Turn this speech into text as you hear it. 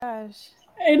gosh.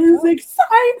 It is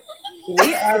exciting.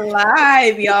 We are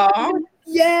live, y'all.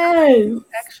 Yes. We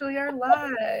actually are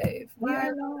live. We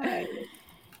are live.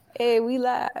 Hey, we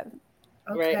live.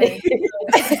 Okay.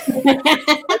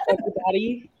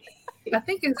 Everybody. I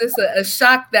think it's just a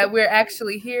shock that we're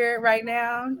actually here right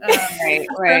now. Right.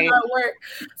 Hard work.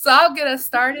 So I'll get us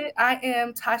started. I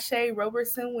am Tashia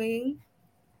Robertson Wing.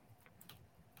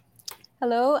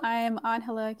 Hello, I am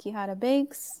Angela Quijada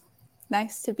Banks.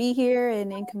 Nice to be here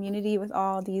and in community with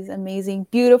all these amazing,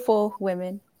 beautiful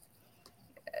women.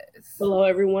 Yes. Hello,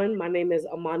 everyone. My name is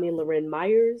Amnoni Loren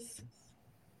Myers.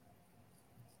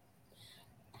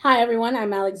 Hi, everyone.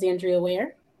 I'm Alexandria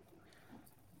Ware.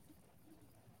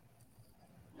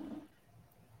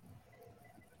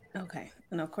 Okay.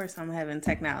 And of course, I'm having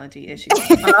technology issues.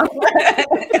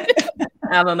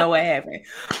 I don't know what happened.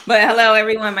 But hello,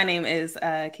 everyone. My name is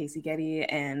Kaysie Getty,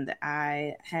 and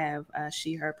I have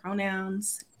she, her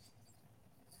pronouns.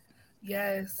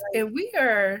 Yes, and we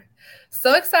are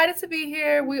so excited to be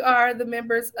here. We are the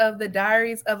members of the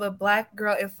Diaries of a Black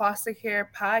Girl in Foster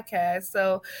Care podcast.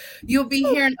 So you'll be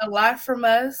hearing a lot from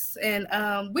us, and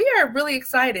we are really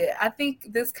excited. I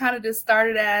think this kind of just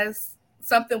started as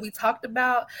something we talked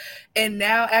about, and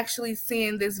now actually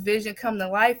seeing this vision come to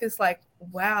life is like,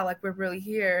 wow, like we're really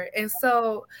here. And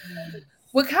so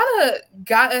what kind of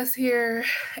got us here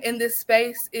in this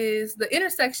space is the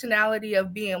intersectionality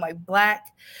of being like Black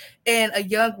and a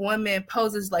young woman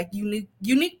poses like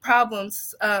unique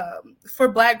problems for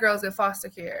Black girls in foster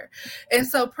care. And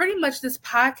so pretty much this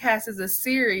podcast is a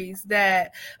series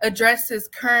that addresses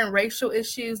current racial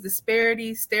issues,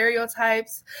 disparities,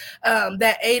 stereotypes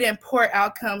that aid in poor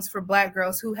outcomes for Black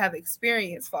girls who have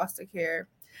experienced foster care.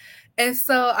 And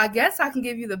so I guess I can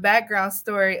give you the background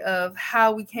story of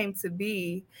how we came to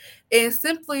be. And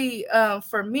simply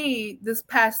for me, this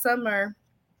past summer,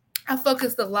 I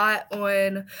focused a lot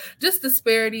on just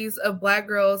disparities of Black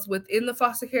girls within the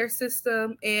foster care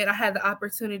system. And I had the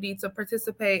opportunity to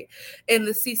participate in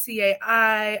the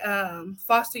CCAI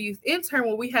foster youth intern,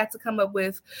 where we had to come up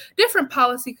with different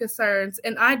policy concerns.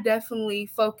 And I definitely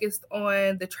focused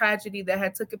on the tragedy that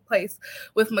had taken place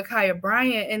with Ma'Khia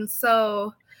Bryant. And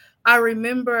so I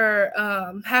remember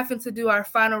having to do our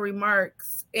final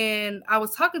remarks, and I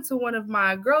was talking to one of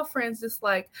my girlfriends, just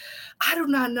like, I do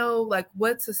not know like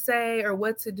what to say or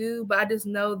what to do, but I just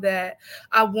know that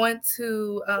I want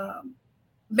to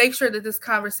make sure that this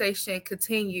conversation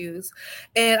continues.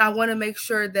 And I want to make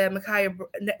sure that Ma'Khia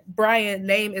Bryant's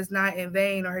name is not in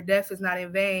vain, or her death is not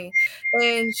in vain.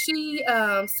 And she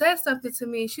said something to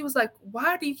me. She was like,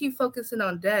 why do you keep focusing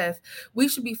on death? We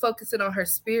should be focusing on her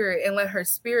spirit and let her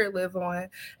spirit live on.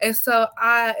 And so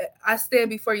I stand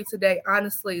before you today.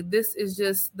 Honestly, this is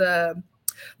just the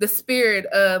spirit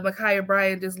of Ma'Khia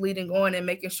Bryant just leading on and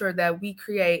making sure that we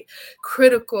create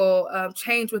critical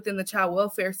change within the child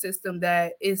welfare system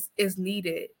that is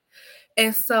needed.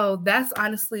 And so that's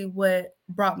honestly what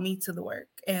brought me to the work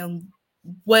and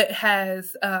what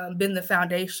has been the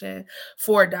foundation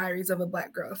for Diaries of a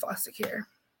Black Girl in Foster Care.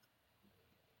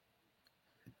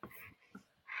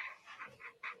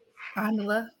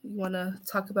 Angela, you want to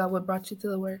talk about what brought you to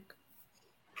the work?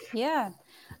 Yeah.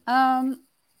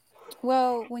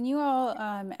 Well, when you all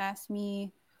asked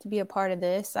me to be a part of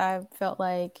this, I felt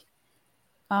like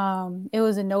it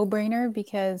was a no-brainer,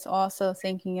 because also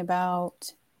thinking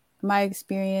about my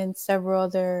experience, several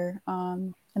other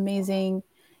amazing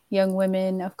young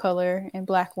women of color and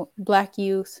black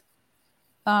youth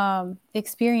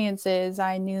experiences,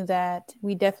 I knew that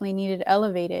we definitely needed to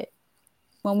elevate it.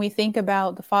 When we think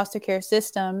about the foster care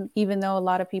system, even though a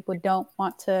lot of people don't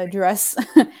want to address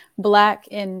Black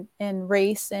and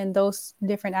race and those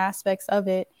different aspects of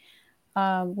it,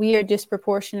 we are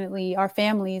disproportionately, our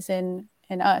families and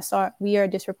us, we are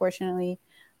disproportionately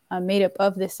made up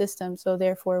of this system. So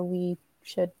therefore, we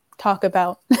should talk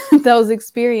about those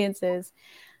experiences.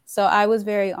 So I was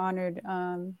very honored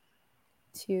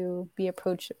to be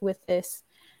approached with this.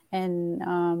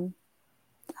 And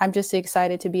I'm just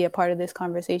excited to be a part of this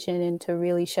conversation and to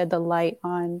really shed the light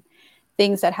on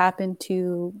things that happen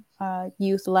to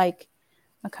youth like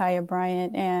Ma'Khia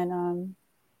Bryant, and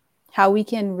how we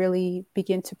can really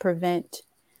begin to prevent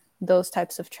those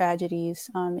types of tragedies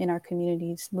in our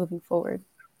communities moving forward.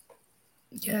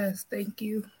 Yes, thank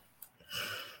you.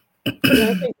 I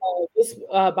think just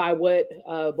by what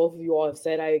both of you all have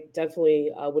said, I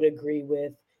definitely would agree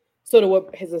with sort of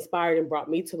what has inspired and brought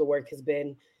me to the work has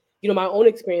been, my own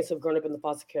experience of growing up in the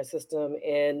foster care system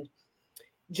and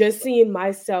just seeing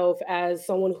myself as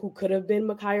someone who could have been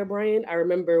Ma'Khia Bryant. I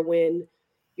remember when,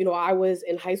 I was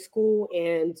in high school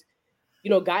and,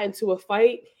 got into a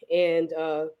fight and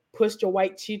pushed a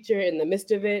white teacher in the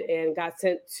midst of it and got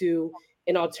sent to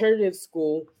an alternative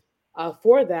school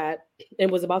for that, and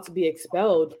was about to be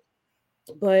expelled.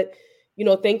 But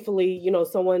thankfully,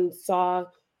 someone saw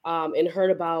and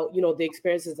heard about the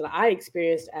experiences that I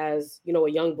experienced as a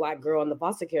young Black girl in the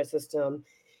foster care system,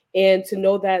 and to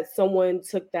know that someone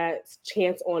took that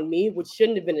chance on me, which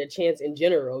shouldn't have been a chance in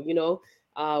general.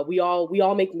 We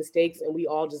all make mistakes, and we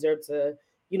all deserve to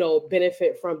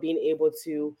benefit from being able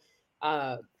to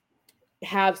uh,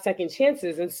 have second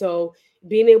chances. And so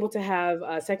being able to have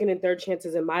second and third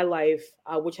chances in my life,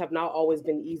 which have not always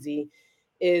been easy,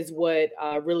 is what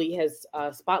really has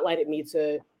spotlighted me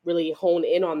to really hone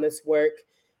in on this work.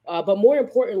 But more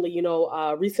importantly,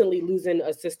 recently losing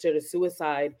a sister to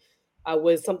suicide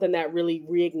was something that really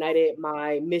reignited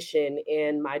my mission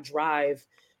and my drive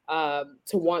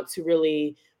to want to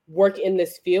really work in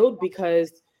this field,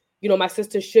 because my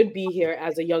sister should be here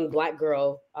as a young Black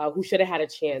girl who should have had a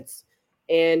chance.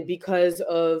 And because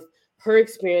of her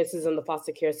experiences in the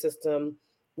foster care system,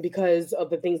 because of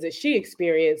the things that she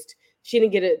experienced, she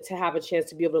didn't get it to have a chance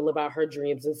to be able to live out her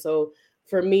dreams. And so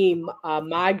for me,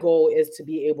 my goal is to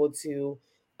be able to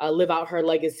live out her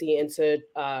legacy and to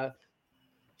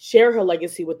share her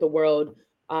legacy with the world.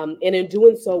 And in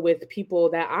doing so with people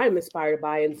that I'm inspired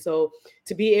by. And so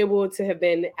to be able to have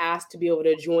been asked to be able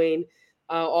to join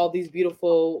all these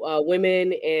beautiful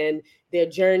women and their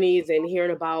journeys, and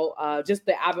hearing about just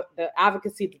the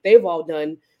advocacy that they've all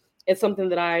done, it's something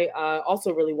that I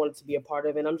also really wanted to be a part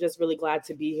of. And I'm just really glad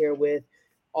to be here with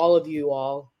all of you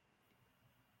all.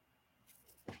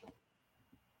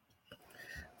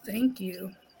 Thank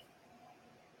you.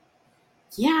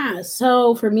 Yeah,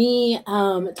 so for me,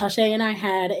 Tasha and I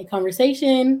had a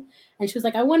conversation, and she was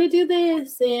like, I want to do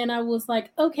this. And I was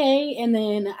like, okay. And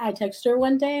then I texted her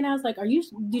one day and I was like,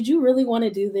 did you really want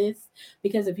to do this?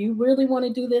 Because if you really want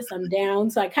to do this, I'm down.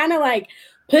 So I kind of like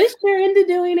pushed her into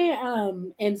doing it.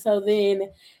 And so then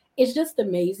it's just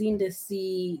amazing to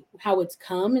see how it's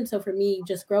come. And so for me,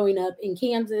 just growing up in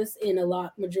Kansas in a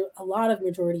lot of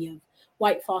majority of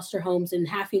white foster homes, and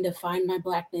having to find my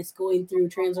Blackness going through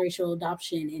transracial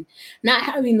adoption, and not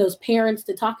having those parents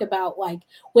to talk about like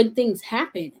when things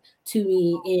happen to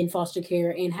me in foster care,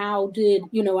 and how did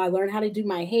I learn how to do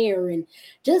my hair, and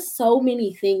just so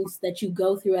many things that you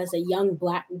go through as a young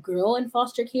Black girl in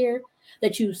foster care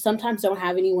that you sometimes don't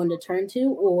have anyone to turn to,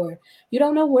 or you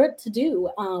don't know what to do.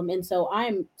 And so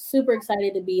I'm super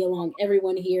excited to be along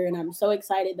everyone here, and I'm so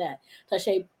excited that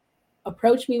Tasha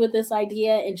approached me with this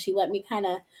idea, and she let me kind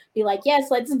of be like, yes,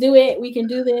 let's do it, we can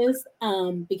do this,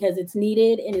 because it's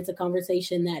needed, and it's a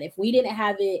conversation that if we didn't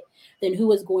have it, then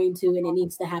who is going to? And it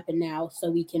needs to happen now so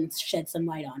we can shed some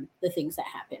light on the things that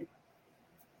happen.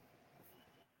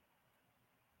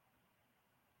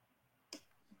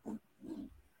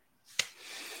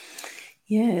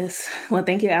 Yes. Well,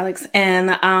 thank you, Alex.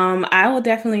 And I will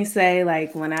definitely say,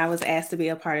 like, when I was asked to be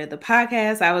a part of the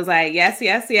podcast, I was like, yes,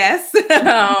 yes, yes.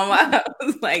 I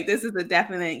was like, this is a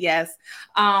definite yes,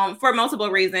 for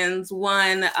multiple reasons.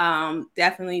 One,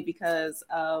 definitely because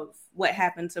of what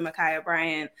happened to Ma'Khia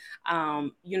Bryant.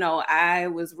 I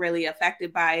was really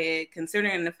affected by it,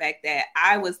 considering the fact that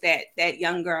I was that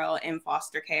young girl in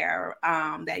foster care,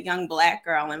 that young Black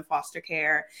girl in foster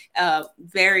care,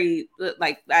 very,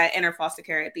 like, I entered foster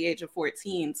care at the age of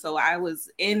 14. So I was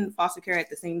in foster care at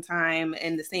the same time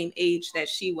and the same age that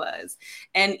she was.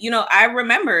 And, I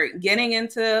remember getting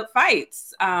into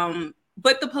fights,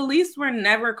 but the police were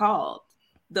never called.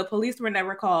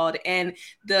 And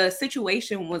the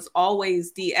situation was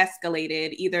always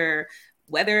de-escalated, either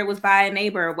whether it was by a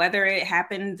neighbor, whether it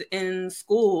happened in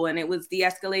school and it was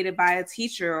de-escalated by a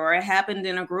teacher, or it happened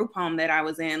in a group home that I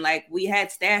was in. Like, we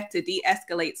had staff to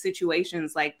de-escalate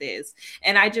situations like this.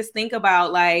 And I just think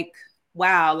about, like,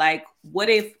 wow, like, what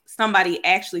if somebody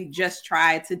actually just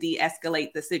tried to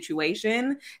de-escalate the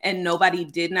situation and nobody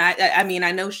did not? I mean,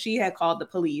 I know she had called the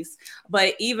police,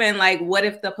 but even like, what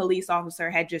if the police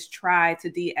officer had just tried to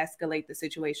de-escalate the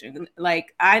situation?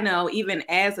 Like, I know even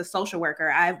as a social worker,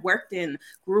 I've worked in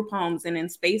group homes and in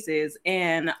spaces,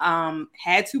 and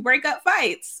had to break up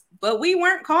fights, but we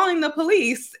weren't calling the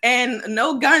police and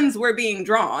no guns were being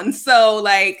drawn. So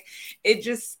like, it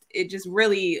just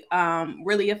really,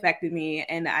 really affected me.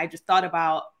 And I just thought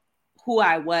about who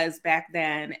I was back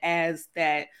then as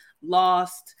that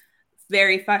lost,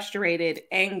 very frustrated,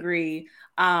 angry,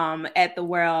 at the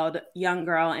world young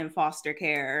girl in foster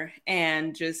care,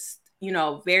 and just,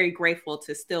 very grateful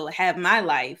to still have my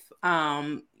life,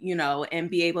 and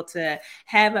be able to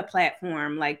have a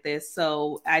platform like this.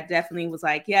 So I definitely was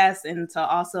like, yes. And to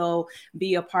also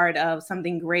be a part of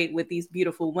something great with these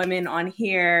beautiful women on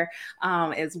here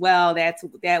as well.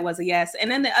 That was a yes.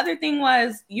 And then the other thing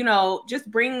was,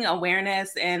 just bringing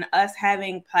awareness and us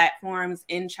having platforms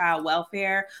in child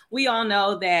welfare. We all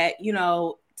know that,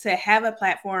 to have a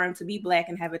platform, to be Black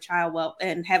and have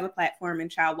a platform in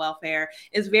child welfare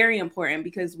is very important,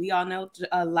 because we all know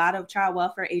a lot of child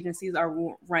welfare agencies are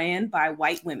ran by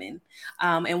white women,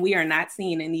 and we are not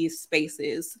seen in these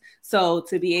spaces. So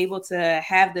to be able to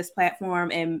have this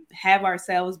platform and have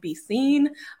ourselves be seen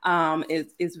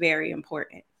is very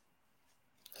important.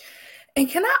 And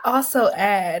can I also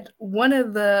add, one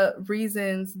of the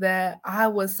reasons that I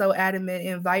was so adamant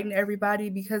inviting everybody,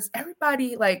 because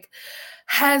everybody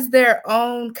has their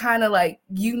own kind of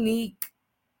unique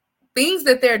things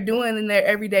that they're doing in their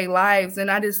everyday lives. And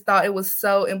I just thought it was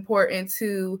so important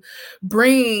to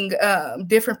bring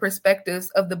different perspectives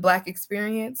of the Black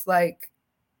experience.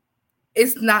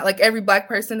 It's not every Black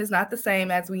person is not the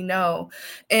same, as we know.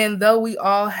 And though we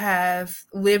all have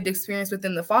lived experience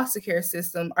within the foster care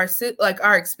system,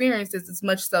 our experiences is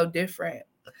much so different.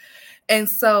 And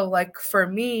so, for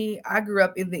me, I grew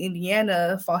up in the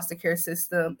Indiana foster care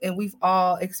system, and we've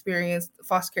all experienced the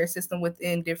foster care system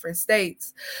within different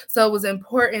states. So it was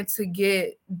important to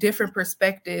get different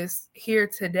perspectives here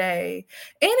today.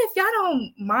 And if y'all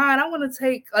don't mind, I want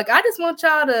to I just want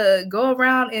y'all to go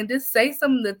around and just say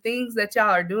some of the things that y'all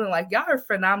are doing. Y'all are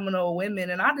phenomenal women,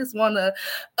 and I just want to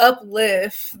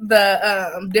uplift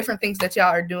the different things that y'all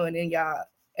are doing in y'all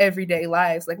everyday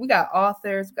lives. We got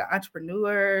authors, we got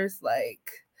entrepreneurs,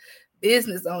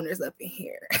 business owners up in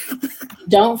here.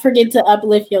 Don't forget to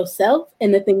uplift yourself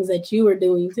and the things that you are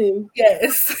doing too.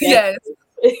 Yes. Yes.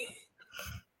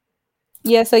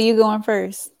 Yeah, so you going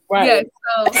first. Right. Yeah,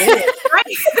 so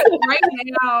right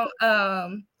now,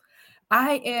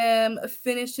 I am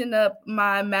finishing up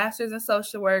my master's in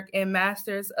social work and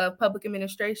master's of public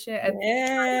administration.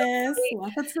 Yes,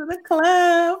 welcome to the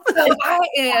club. So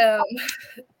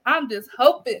I'm just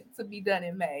hoping to be done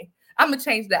in May. I'm gonna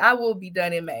change that. I will be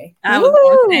done in May. I was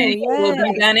gonna say it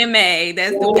will be done in May.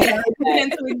 That's the way to put it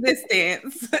into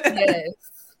existence. Yes.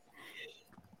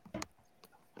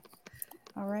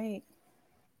 All right.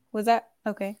 Was that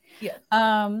okay? Yeah.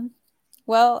 I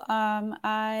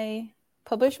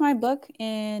published my book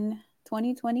in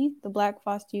 2020, the Black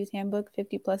Foster Youth Handbook,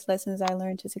 50 plus lessons I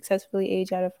learned to successfully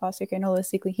age out of foster care and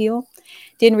holistically heal.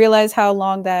 Didn't realize how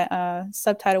long that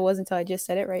subtitle was until I just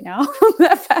said it right now.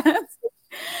 That fast.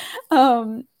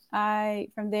 From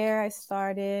there I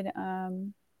started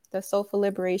the Soulful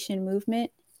Liberation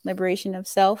Movement, Liberation of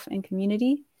Self and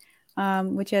Community,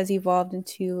 which has evolved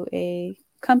into a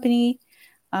company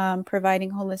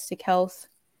providing holistic health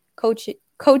coaching,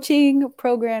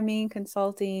 programming,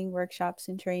 consulting, workshops,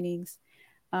 and trainings.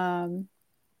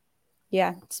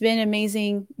 It's been an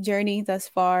amazing journey thus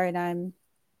far, and I'm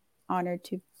honored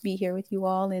to be here with you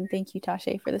all. And thank you,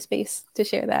 Tashia, for the space to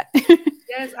share that.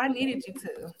 Yes, I needed you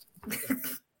to.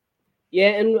 Yeah,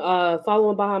 and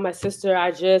following behind my sister, I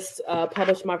just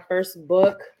published my first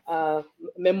book,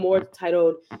 memoir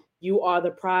titled "You Are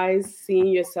the Prize: Seeing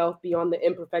Yourself Beyond the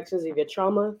Imperfections of Your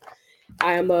Trauma."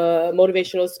 I am a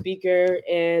motivational speaker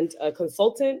and a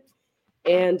consultant,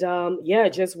 and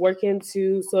just working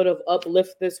to sort of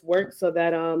uplift this work so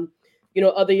that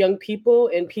other young people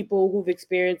and people who've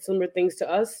experienced similar things to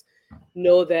us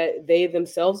know that they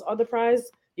themselves are the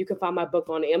prize. You can find my book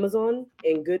on Amazon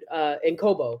and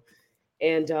Kobo.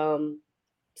 And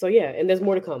and there's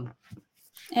more to come.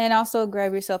 And also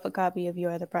grab yourself a copy of You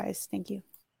Are the Prize. Thank you.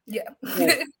 Yeah.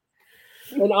 Yes.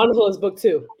 And Honor's book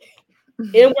too.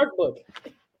 And workbook.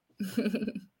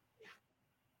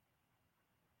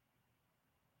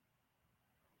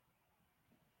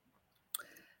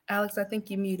 Alex, I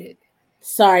think you muted.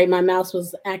 Sorry, my mouse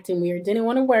was acting weird. Didn't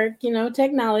want to work,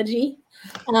 technology.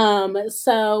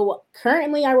 So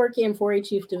currently I work in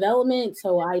 4-H youth development.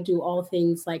 So I do all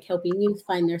things like helping youth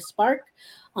find their spark.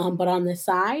 But on the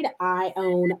side, I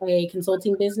own a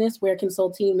consulting business. We're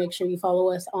Consulting. Make sure you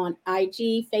follow us on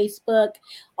IG, Facebook,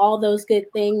 all those good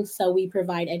things. So we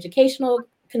provide educational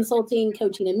consulting,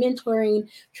 coaching and mentoring,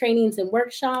 trainings and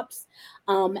workshops.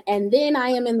 And then I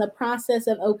am in the process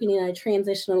of opening a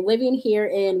transitional living here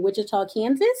in Wichita,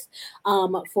 Kansas,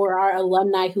 for our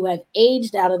alumni who have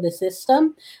aged out of the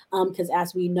system. Because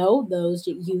as we know, those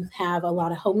youth have a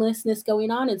lot of homelessness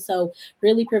going on. And so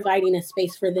really providing a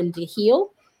space for them to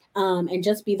heal. And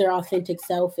just be their authentic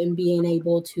self and being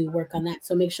able to work on that.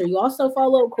 So make sure you also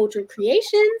follow Culture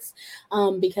Creations,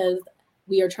 because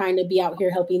we are trying to be out here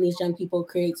helping these young people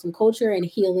create some culture and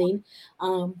healing.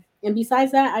 And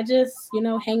besides that, I just,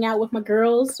 hang out with my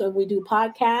girls. So we do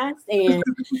podcasts and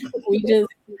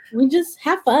we just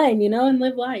have fun, and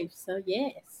live life. So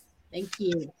yes, thank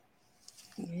you.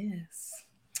 Yes.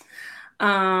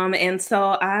 And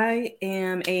so I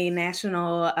am a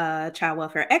national child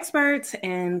welfare expert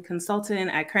and consultant.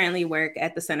 I currently work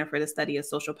at the Center for the Study of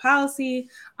Social Policy,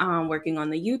 working on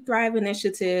the Youth Thrive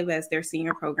Initiative as their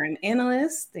senior program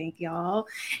analyst. Thank y'all.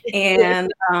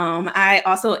 And I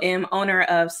also am owner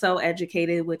of So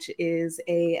Educated, which is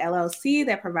a LLC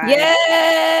that provides.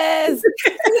 Yes.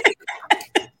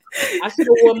 I should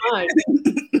have worn mine.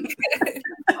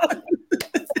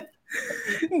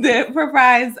 That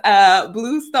provides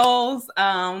blue stoles,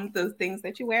 the things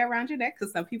that you wear around your neck,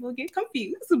 because some people get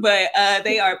confused, but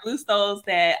they are blue stoles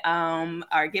that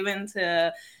are given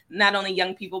to not only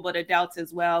young people but adults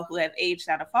as well who have aged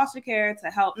out of foster care, to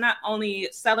help not only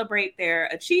celebrate their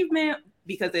achievement,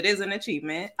 because it is an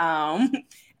achievement,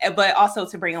 but also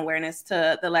to bring awareness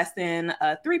to the less than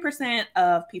 3%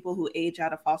 of people who age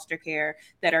out of foster care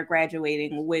that are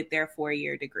graduating with their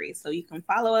 4-year degree. So you can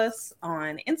follow us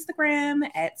on Instagram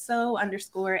at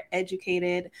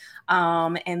so_educated.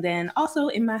 And then also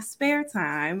in my spare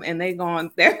time, and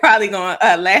they're probably going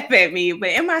to laugh at me, but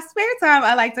in my spare time,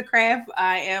 I like to craft.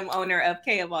 I am owner of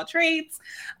K of All Trades,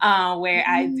 where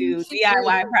I do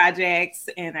DIY projects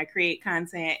and I create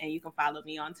content, and you can follow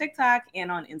me on TikTok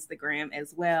and on Instagram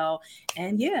as well.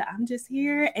 And yeah, I'm just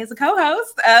here as a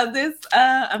co-host of this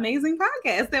amazing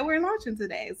podcast that we're launching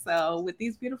today. So with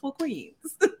these beautiful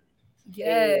queens.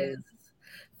 Yes.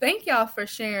 Thank y'all for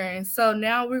sharing. So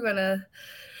now we're going to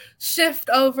shift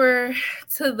over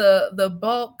to the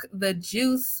bulk, the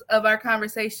juice of our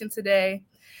conversation today.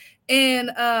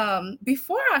 And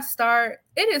before I start,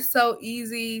 it is so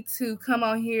easy to come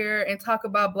on here and talk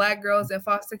about Black girls in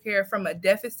foster care from a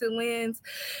deficit lens.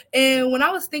 And when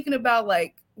I was thinking about,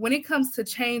 like, when it comes to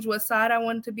change what side I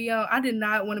wanted to be on, I did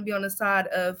not want to be on the side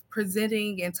of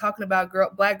presenting and talking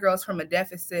about Black girls from a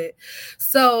deficit.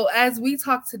 So as we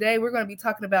talk today, we're going to be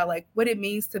talking about, like, what it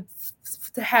means to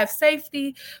have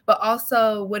safety, but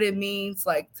also what it means,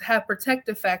 like, to have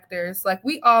protective factors. Like,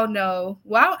 we all know,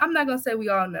 well, I'm not going to say we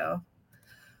all know,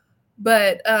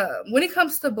 but when it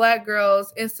comes to Black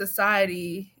girls in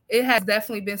society, it has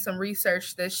definitely been some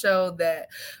research that showed that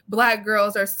Black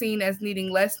girls are seen as needing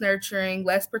less nurturing,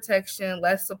 less protection,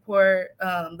 less support,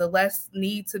 the less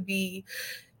need to be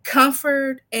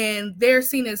comfort, and they're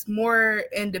seen as more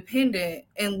independent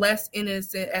and less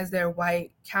innocent as their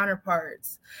white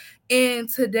counterparts. And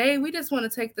today we just want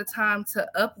to take the time to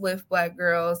uplift Black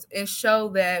girls and show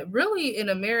that really in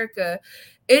America,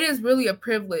 it is really a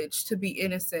privilege to be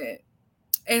innocent.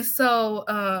 And so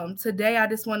today I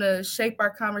just want to shape our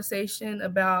conversation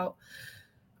about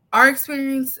our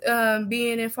experience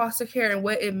being in foster care and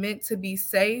what it meant to be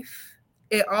safe.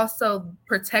 It also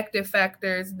protective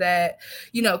factors that,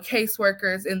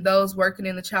 caseworkers and those working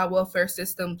in the child welfare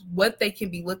system, what they can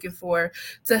be looking for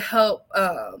to help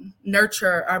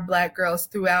nurture our Black girls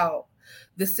throughout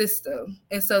the system,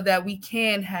 and so that we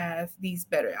can have these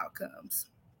better outcomes.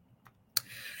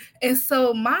 And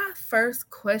so my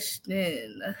first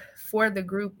question for the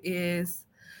group is,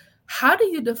 how do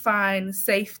you define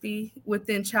safety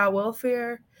within child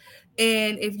welfare?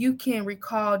 And if you can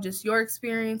recall just your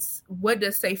experience, what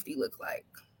does safety look like?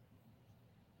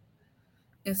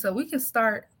 And so we can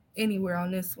start anywhere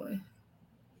on this one.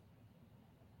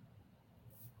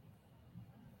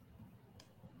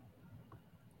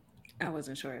 I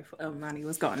wasn't sure if Amnoni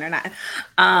was going or not.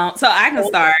 So I can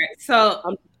start. So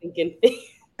I'm thinking.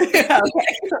 Okay.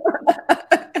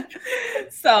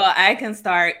 So I can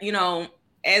start,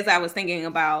 as I was thinking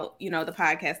about, the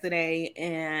podcast today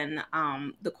and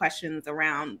the questions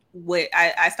around what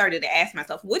I started to ask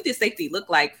myself, what did safety look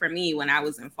like for me when I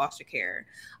was in foster care?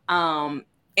 And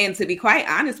to be quite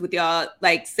honest with y'all,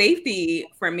 like, safety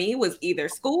for me was either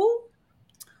school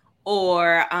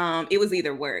or it was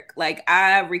either work. Like,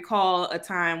 I recall a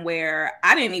time where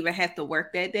I didn't even have to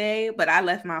work that day, but I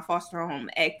left my foster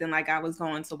home acting like I was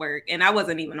going to work, and I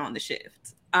wasn't even on the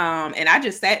shift. And I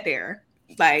just sat there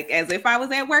like as if I was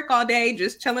at work all day,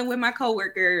 just chilling with my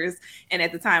coworkers. And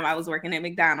at the time I was working at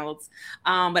McDonald's.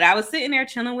 But I was sitting there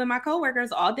chilling with my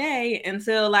coworkers all day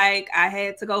until like I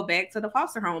had to go back to the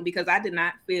foster home because I did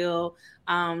not feel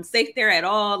safe there at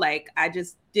all. Like I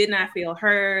just did not feel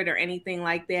heard or anything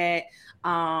like that.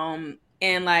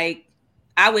 And like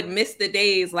I would miss the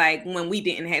days like when we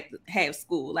didn't have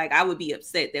school. Like I would be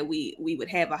upset that we would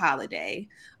have a holiday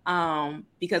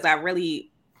because I really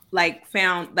like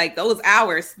found like those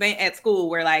hours spent at school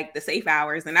were like the safe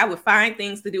hours, and I would find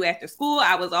things to do after school.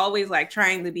 I was always like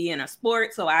trying to be in a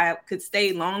sport so I could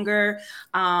stay longer,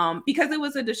 because it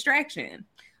was a distraction.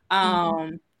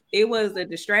 It was a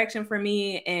distraction for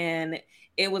me, and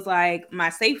it was like my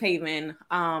safe haven,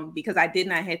 because I did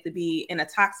not have to be in a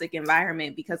toxic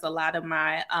environment, because a lot of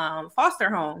my foster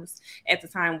homes at the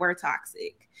time were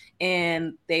toxic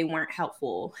and they weren't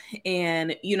helpful.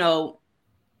 And, you know,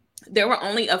 there were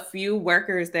only a few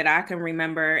workers that I can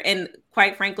remember. And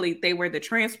quite frankly, they were the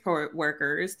transport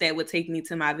workers that would take me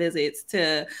to my visits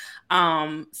to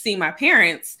see my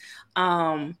parents,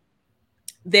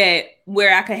 that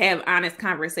where I could have honest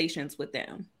conversations with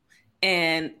them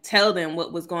and tell them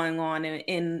what was going on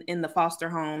in the foster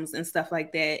homes and stuff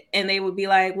like that. And they would be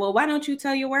like, well, why don't you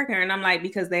tell your worker? And I'm like,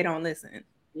 because they don't listen.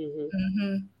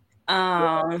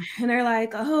 And they're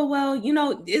like, oh, well, you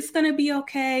know, it's going to be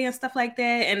okay and stuff like that.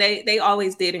 And they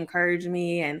always did encourage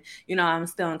me. And, you know, I'm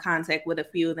still in contact with a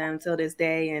few of them till this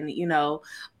day. And, you know,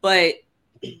 but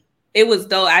it was,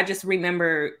 though, I just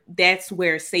remember that's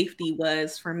where safety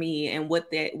was for me and what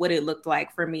it looked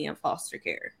like for me in foster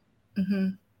care.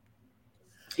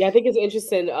 Yeah, I think it's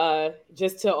interesting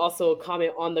just to also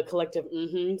comment on the collective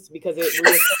because it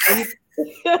reaffirms,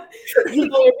 you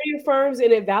know, it reaffirms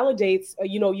and it validates,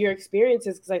 you know, your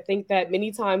experiences. Because I think that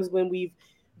many times when we've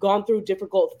gone through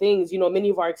difficult things, you know, many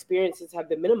of our experiences have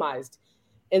been minimized.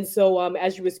 And so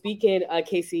as you were speaking,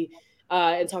 Kaysie,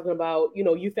 and talking about, you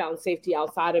know, you found safety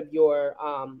outside of your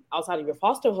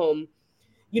foster home,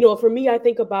 you know, for me, I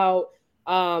think about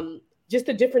just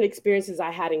the different experiences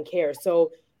I had in care.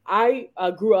 So I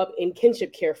grew up in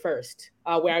kinship care first,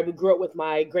 where I grew up with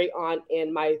my great aunt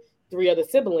and my 3 other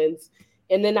siblings.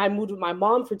 And then I moved with my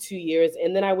mom for 2 years.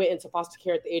 And then I went into foster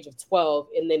care at the age of 12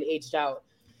 and then aged out.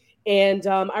 And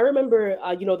I remember,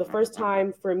 you know, the first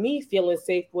time for me feeling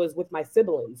safe was with my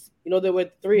siblings. You know, there were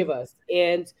 3 of us.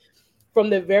 And from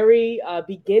the very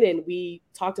beginning, we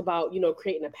talked about, you know,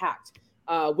 creating a pact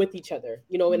with each other,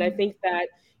 you know, and I think that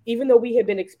even though we had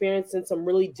been experiencing some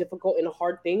really difficult and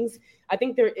hard things, I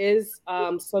think there is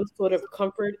some sort of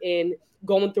comfort in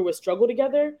going through a struggle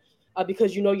together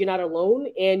because you know you're not alone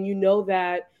and you know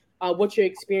that what you're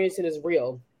experiencing is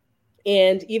real.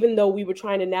 And even though we were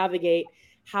trying to navigate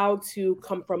how to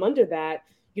come from under that,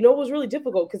 you know, it was really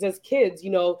difficult because as kids, you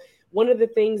know, one of the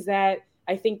things that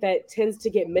I think that tends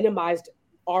to get minimized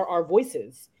are our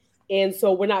voices. And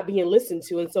so we're not being listened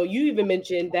to. And so you even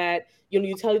mentioned that, you know,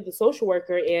 you tell the social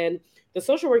worker and the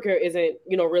social worker isn't,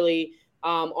 you know, really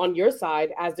on your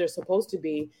side as they're supposed to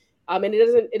be. And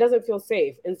it doesn't feel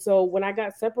safe. And so when I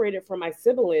got separated from my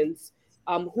siblings,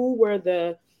 who were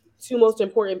the 2 most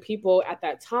important people at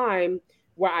that time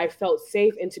where I felt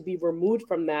safe and to be removed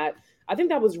from that, I think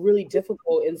that was really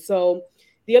difficult. And so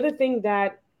the other thing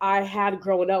that I had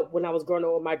growing up when I was growing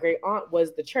up with my great aunt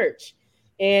was the church.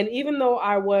 And even though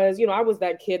I was, you know, I was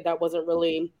that kid that wasn't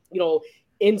really, you know,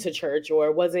 into church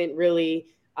or wasn't really,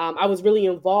 I was really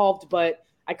involved, but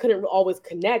I couldn't always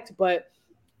connect. But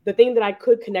the thing that I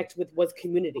could connect with was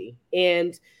community.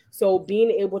 And so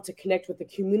being able to connect with the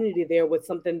community there was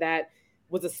something that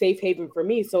was a safe haven for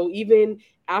me. So even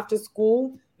after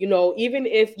school, you know, even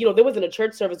if, you know, there wasn't a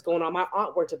church service going on, my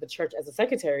aunt worked at the church as a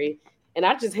secretary and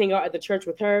I'd just hang out at the church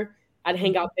with her. I'd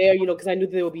hang out there, you know, because I knew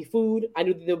that there would be food. I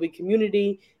knew that there would be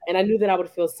community and I knew that I would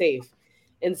feel safe.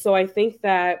 And so I think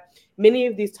that many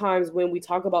of these times when we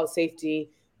talk about safety,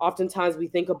 oftentimes we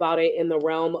think about it in the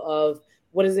realm of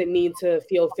what does it mean to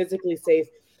feel physically safe?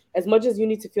 As much as you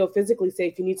need to feel physically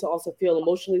safe, you need to also feel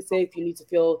emotionally safe. You need to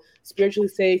feel spiritually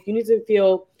safe. You need to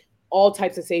feel all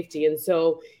types of safety. And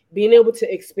so being able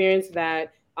to experience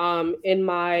that in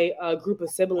my group of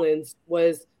siblings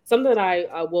was something that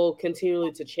I will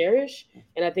continually to cherish.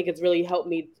 And I think it's really helped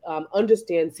me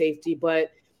understand safety.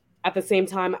 But at the same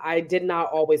time, I did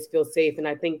not always feel safe. And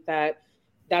I think that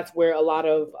that's where a lot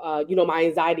of, you know, my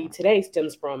anxiety today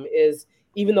stems from is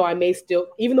even though I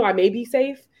may be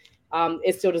safe,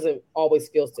 it still doesn't always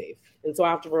feel safe. And so I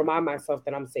have to remind myself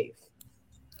that I'm safe.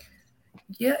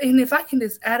 Yeah. And if I can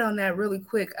just add on that really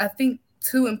quick, I think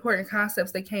 2 important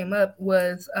concepts that came up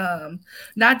was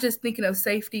not just thinking of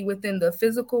safety within the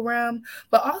physical realm,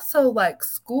 but also like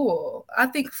school. I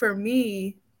think for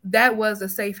me, that was a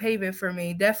safe haven for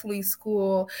me. Definitely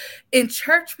school and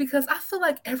church, because I feel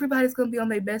like everybody's going to be on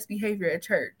their best behavior at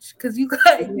church. Because you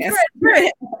guys, yes.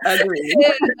 Agree.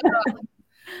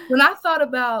 When I thought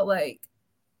about like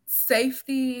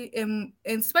safety and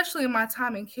especially in my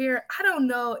time in care, I don't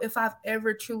know if I've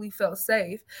ever truly felt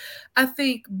safe. I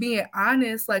think, being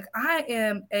honest, like, I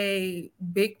am a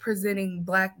big presenting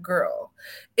Black girl,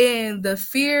 and the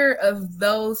fear of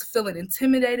those feeling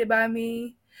intimidated by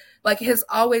me, like, has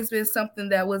always been something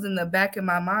that was in the back of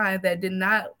my mind that did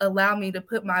not allow me to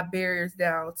put my barriers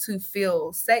down to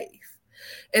feel safe.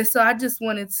 And so I just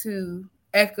wanted to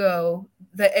echo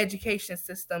the education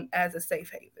system as a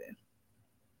safe haven.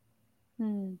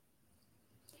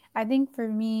 I think for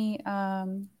me,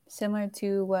 similar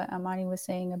to what Amani was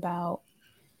saying about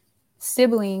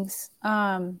siblings,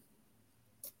 my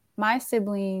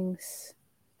siblings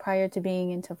prior to being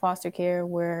into foster care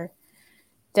were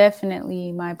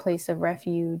definitely my place of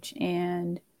refuge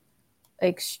and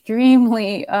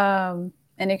extremely an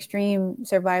extreme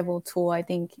survival tool, I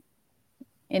think,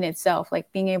 in itself,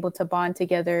 like being able to bond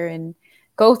together and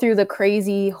go through the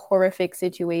crazy, horrific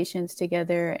situations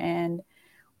together. And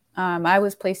I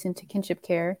was placed into kinship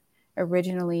care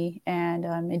originally,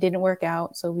 and it didn't work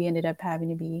out. So we ended up having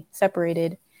to be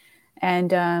separated.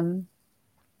 And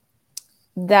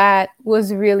that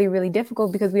was really, really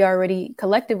difficult because we already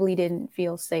collectively didn't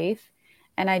feel safe.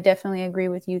 And I definitely agree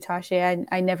with you, Tashia.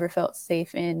 I never felt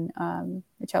safe in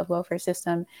the child welfare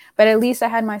system, but at least I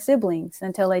had my siblings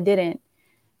until I didn't.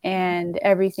 And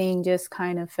everything just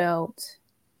kind of felt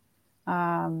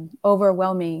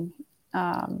overwhelming,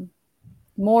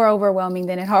 more overwhelming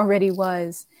than it already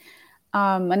was.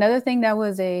 Another thing that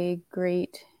was a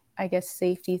great, I guess,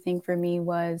 safety thing for me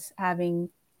was having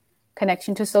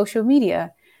connection to social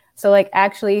media. So like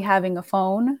actually having a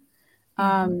phone.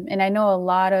 And I know a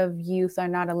lot of youth are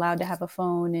not allowed to have a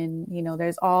phone, and, you know,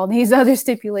 there's all these other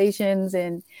stipulations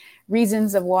and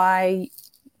reasons of why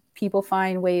people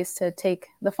find ways to take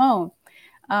the phone.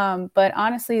 But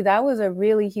honestly, that was a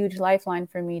really huge lifeline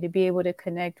for me to be able to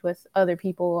connect with other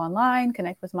people online,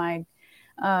 connect with my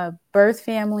birth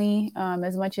family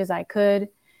as much as I could.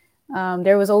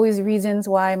 There was always reasons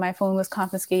why my phone was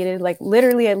confiscated, like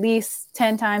literally at least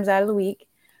 10 times out of the week.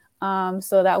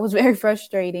 So that was very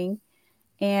frustrating.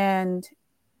 And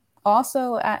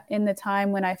also in the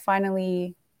time when I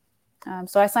finally,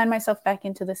 so I signed myself back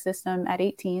into the system at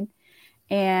 18.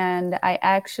 And I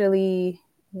actually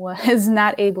was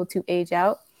not able to age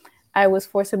out. I was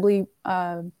forcibly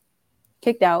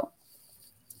kicked out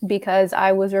because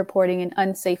I was reporting an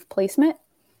unsafe placement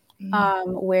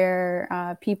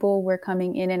where people were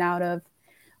coming in and out of,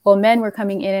 well, men were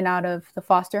coming in and out of the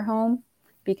foster home,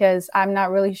 because I'm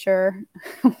not really sure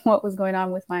what was going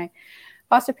on with my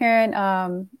foster parent.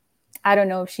 I don't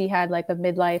know if she had like a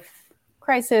midlife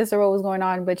crisis or what was going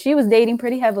on, but she was dating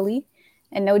pretty heavily.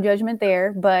 And no judgment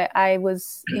there, but I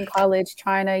was in college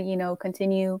trying to, you know,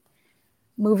 continue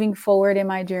moving forward in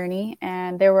my journey.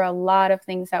 And there were a lot of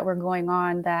things that were going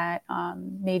on that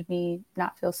made me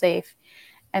not feel safe.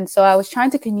 And so I was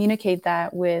trying to communicate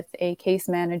that with a case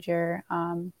manager.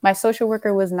 My social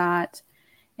worker was not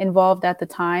involved at the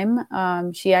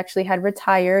time. She actually had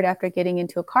retired after getting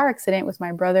into a car accident with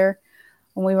my brother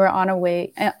when we were on our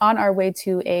way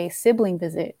to a sibling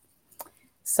visit.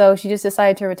 So she just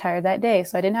decided to retire that day.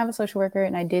 So I didn't have a social worker,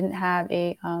 and I didn't have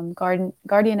a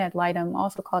guardian ad litem,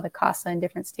 also called a CASA in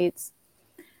different states.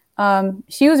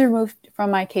 She was removed from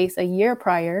my case a year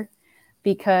prior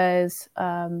because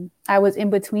I was in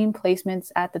between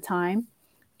placements at the time,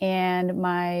 and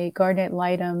my guardian ad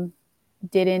litem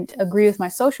didn't agree with my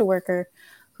social worker,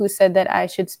 who said that I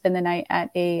should spend the night at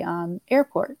a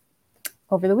airport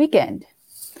over the weekend.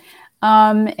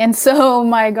 And so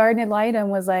my guardian ad litem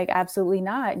was like, absolutely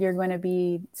not. You're going to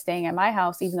be staying at my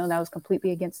house, even though that was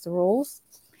completely against the rules.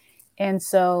 And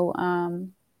so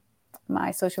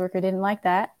my social worker didn't like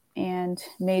that and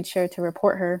made sure to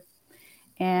report her.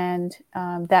 And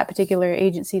that particular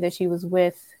agency that she was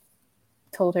with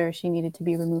told her she needed to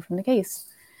be removed from the case.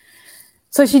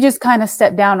 So she just kind of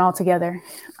stepped down altogether.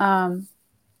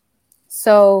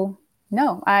 So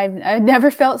no, I've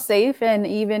never felt safe. And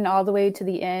even all the way to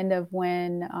the end of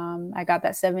when I got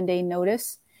that 7-day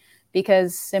notice,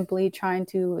 because simply trying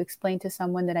to explain to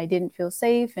someone that I didn't feel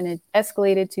safe, and it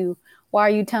escalated to, why are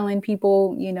you telling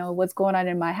people, you know, what's going on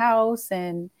in my house,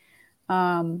 and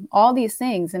all these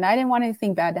things. And I didn't want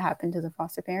anything bad to happen to the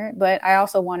foster parent, but I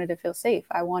also wanted to feel safe.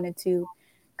 I wanted to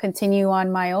continue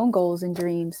on my own goals and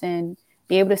dreams and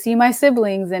be able to see my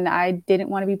siblings. And I didn't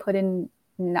want to be put in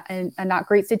a not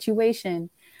great situation.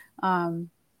 And,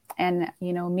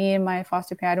 you know, me and my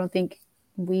foster parent, I don't think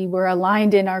we were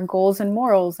aligned in our goals and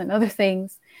morals and other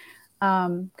things.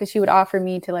 Because she would offer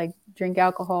me to like drink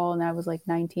alcohol, and I was like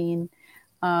 19.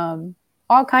 All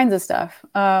all kinds of stuff.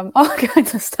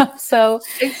 So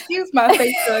excuse my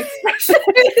facial expressions.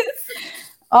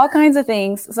 all kinds of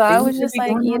things. So I was just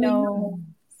like,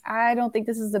 I don't think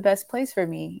this is the best place for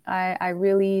me. I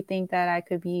really think that I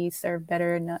could be served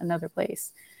better in another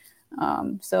place.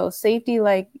 So safety,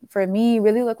 like for me,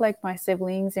 really looked like my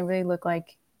siblings and really looked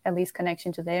like at least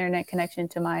connection to the internet, connection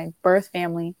to my birth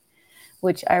family,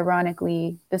 which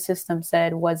ironically the system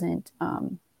said wasn't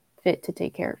fit to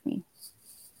take care of me.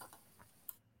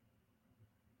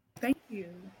 Thank you.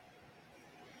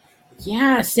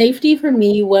 Yeah, safety for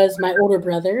me was my older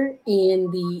brother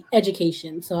and the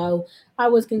education. So I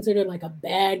was considered like a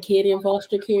bad kid in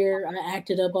foster care. I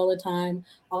acted up all the time.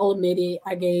 I'll admit it.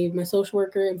 I gave my social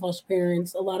worker and foster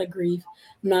parents a lot of grief.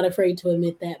 I'm not afraid to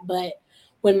admit that. But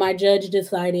when my judge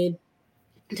decided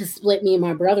to split me and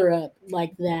my brother up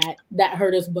like that, that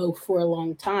hurt us both for a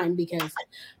long time because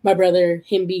my brother,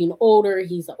 him being older,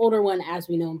 he's the older one. As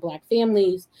we know in Black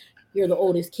families, you're the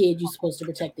oldest kid, you're supposed to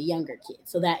protect the younger kid.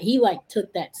 So that he like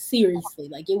took that seriously.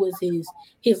 Like it was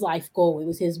his life goal. It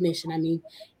was his mission. I mean,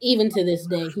 even to this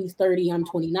day, he's 30, I'm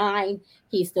 29.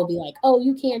 He still be like, oh,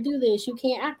 you can't do this, you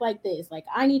can't act like this. Like,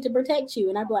 I need to protect you.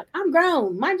 And I'd be like, I'm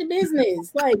grown, mind your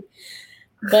business. Like,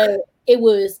 but it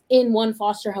was in one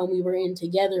foster home we were in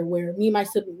together where me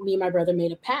and my brother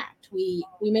made a pact. We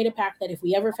made a pact that if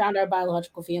we ever found our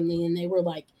biological family and they were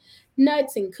like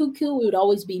nuts and cuckoo, it would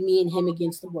always be me and him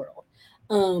against the world.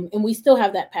 And we still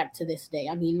have that pact to this day.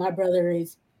 I mean, my brother he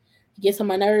gets on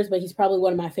my nerves, but he's probably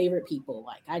one of my favorite people.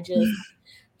 Like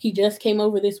he just came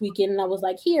over this weekend and I was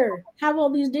like, here, have all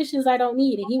these dishes I don't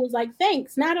need. And he was like,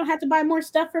 thanks. Now I don't have to buy more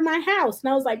stuff for my house.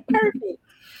 And I was like, perfect.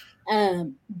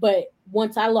 But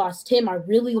once I lost him, I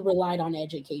really relied on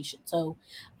education. So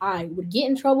I would get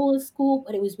in trouble at school,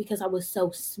 but it was because I was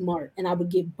so smart and I would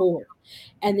get bored.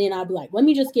 And then I'd be like, let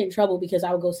me just get in trouble because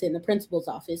I would go sit in the principal's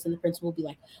office and the principal would be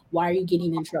like, why are you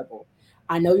getting in trouble?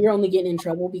 I know you're only getting in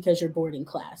trouble because you're bored in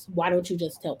class. Why don't you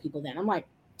just tell people that? I'm like,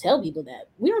 tell people that.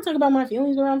 We don't talk about my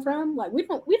feelings where I'm from. Like we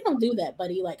don't do that,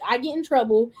 buddy. Like I get in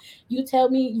trouble, you tell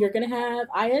me you're gonna have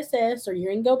ISS or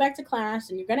you're gonna go back to class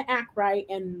and you're gonna act right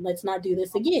and let's not do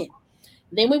this again.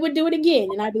 Then we would do it again.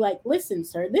 And I'd be like, listen,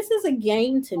 sir, this is a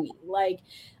game to me. Like,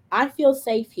 I feel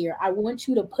safe here. I want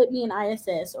you to put me in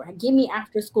ISS or give me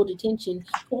after school detention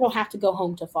so I don't have to go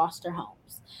home to foster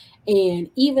homes. And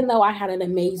even though I had an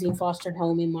amazing foster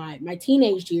home in my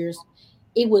teenage years,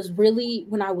 it was really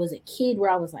when I was a kid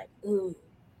where I was like, ooh,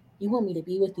 you want me to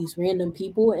be with these random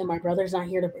people and my brother's not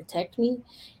here to protect me?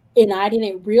 And I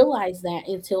didn't realize that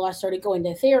until I started going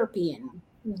to therapy and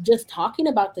just talking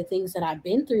about the things that I've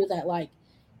been through that like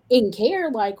in care.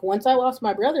 Like once I lost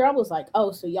my brother, I was like,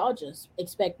 oh, so y'all just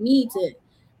expect me to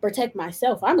protect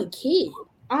myself. I'm a kid.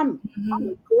 I'm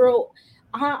a girl.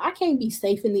 I can't be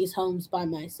safe in these homes by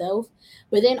myself.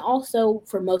 But then also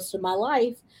for most of my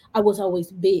life, I was always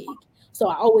big. So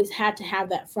I always had to have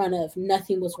that front of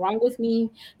nothing was wrong with me.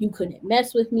 You couldn't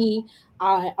mess with me.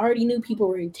 I already knew people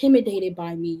were intimidated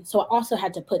by me. So I also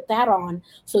had to put that on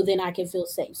so then I could feel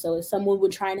safe. So if someone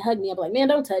would try and hug me, I'd be like, man,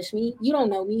 don't touch me. You don't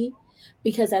know me.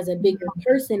 Because as a bigger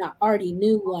person, I already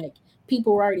knew like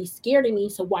people were already scared of me.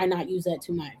 So why not use that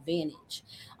to my advantage?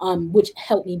 Which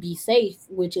helped me be safe,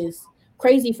 which is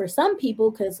crazy for some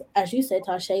people because as you said,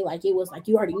 Tasha, like it was like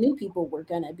you already knew people were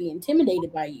gonna be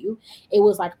intimidated by you. It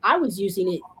was like I was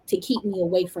using it to keep me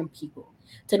away from people,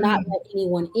 to not let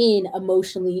anyone in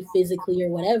emotionally, physically, or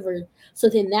whatever. So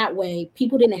then that way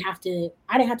people I didn't have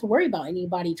to worry about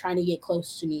anybody trying to get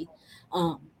close to me.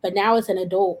 But now as an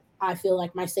adult, I feel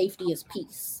like my safety is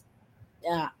peace.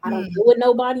 I don't deal with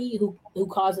nobody who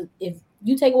causes. If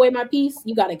you take away my peace,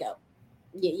 you gotta go.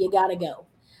 You gotta go.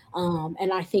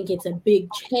 And I think it's a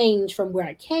big change from where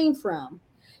I came from.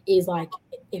 Is like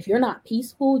if you're not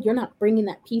peaceful, you're not bringing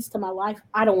that peace to my life.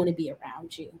 I don't want to be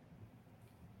around you.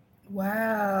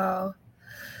 Wow.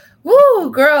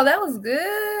 Woo, girl, that was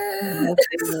good.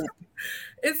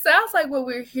 It sounds like what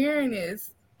we're hearing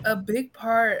is a big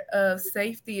part of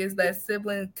safety is that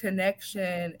sibling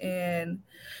connection. And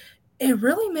it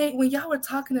really made, when y'all were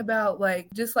talking about like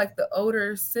just like the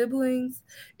older siblings,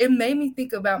 it made me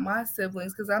think about my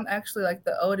siblings because I'm actually like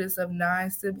the oldest of 9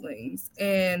 siblings.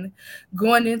 And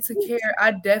going into care,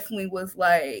 I definitely was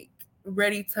like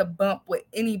ready to bump with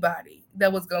anybody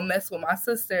that was gonna mess with my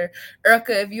sister.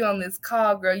 Erica, if you on this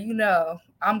call, girl, you know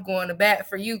I'm going to bat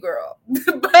for you, girl.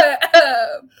 But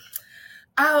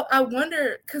I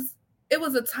wonder because it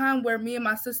was a time where me and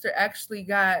my sister actually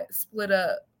got split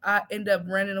up. I ended up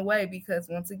running away because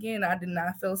once again I did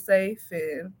not feel safe,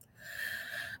 and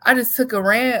I just took a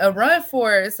run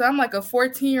for it. So I'm like a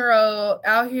 14-year-old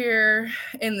out here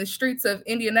in the streets of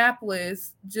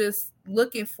Indianapolis, just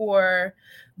looking for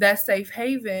that safe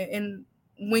haven. And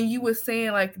when you were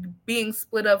saying like being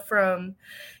split up from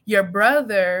your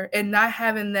brother and not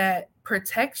having that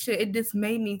protection, it just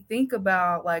made me think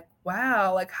about like,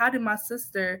 wow, like how did my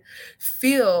sister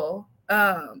feel?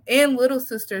 And little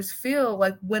sisters feel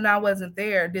like when I wasn't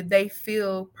there, did they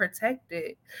feel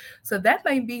protected? So that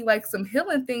may be like some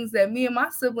healing things that me and my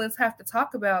siblings have to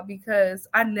talk about, because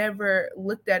I never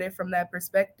looked at it from that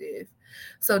perspective.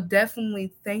 So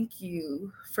definitely thank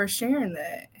you for sharing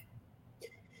that.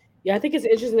 Yeah, I think it's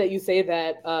interesting that you say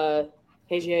that,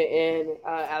 Tashia and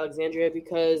Alexandria,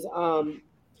 because that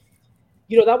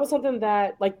was something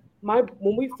that, like, my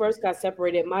when we first got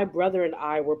separated, my brother and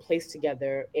I were placed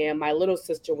together, and my little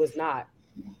sister was not.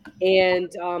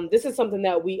 And this is something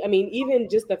that I mean, even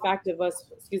just the fact of us,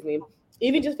 excuse me,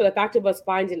 even just for the fact of us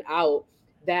finding out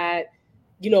that,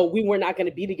 we were not going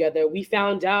to be together. We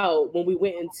found out when we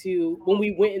went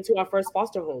into our first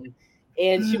foster home,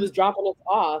 and she was dropping us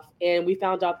off, and we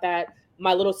found out that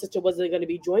my little sister wasn't going to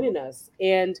be joining us.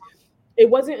 And it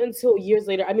wasn't until years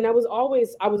later. I mean, I was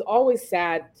always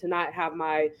sad to not have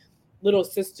my little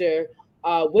sister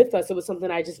with us. It was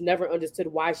something I just never understood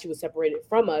why she was separated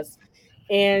from us.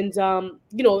 And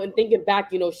and thinking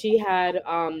back, she had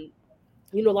a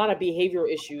lot of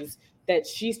behavioral issues that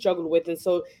she struggled with, and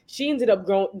so she ended up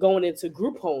going into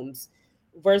group homes,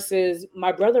 versus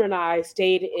my brother and I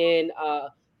stayed in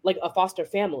like a foster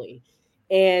family,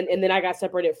 and then I got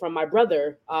separated from my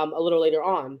brother a little later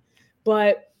on.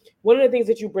 But one of the things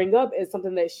that you bring up is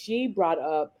something that she brought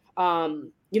up,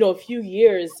 a few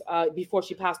years before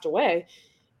she passed away.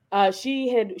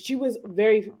 She was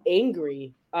very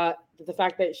angry, the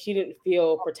fact that she didn't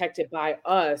feel protected by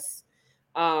us,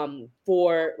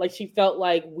 for, like, she felt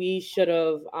like we should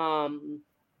have,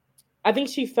 I think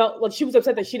she felt like she was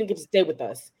upset that she didn't get to stay with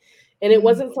us. And it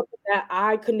wasn't something that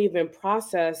I couldn't even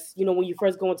process, when you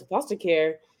first go into foster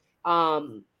care,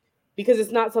 um, because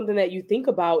it's not something that you think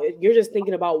about. You're just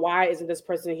thinking about, why isn't this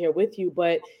person here with you?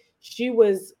 But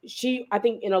I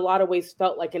think in a lot of ways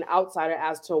felt like an outsider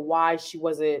as to why she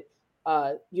wasn't,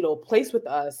 placed with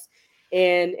us.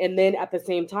 And then at the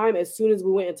same time, as soon as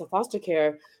we went into foster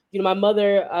care, my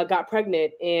mother got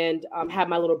pregnant and had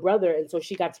my little brother, and so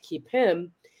she got to keep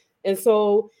him. And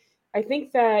so I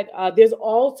think that there's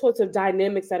all sorts of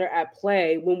dynamics that are at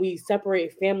play when we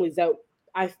separate families, that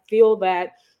I feel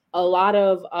that a lot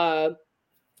of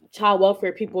child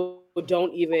welfare people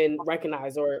don't even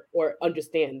recognize or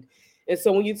understand. And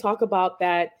so when you talk about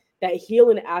that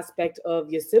healing aspect of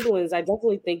your siblings, I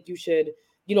definitely think you should,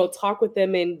 talk with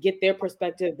them and get their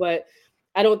perspective. But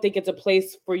I don't think it's a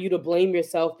place for you to blame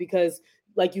yourself, because,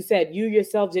 like you said, you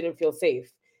yourself didn't feel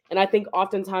safe. And I think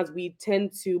oftentimes we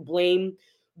tend to blame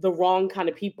the wrong kind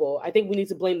of people. I think we need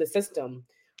to blame the system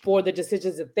for the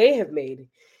decisions that they have made.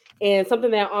 And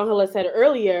something that Angela said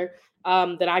earlier,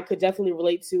 that I could definitely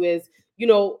relate to is,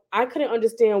 I couldn't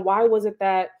understand, why was it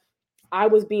that I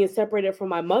was being separated from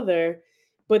my mother,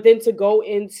 but then to go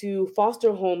into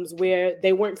foster homes where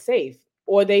they weren't safe,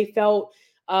 or they felt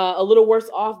a little worse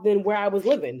off than where I was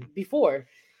living before.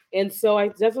 And so I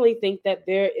definitely think that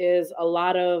there is a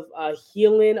lot of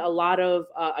healing, a lot of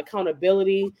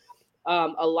accountability,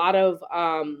 a lot of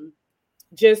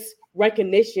just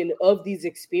recognition of these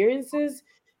experiences,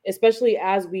 especially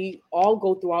as we all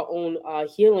go through our own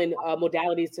healing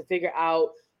modalities to figure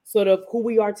out sort of who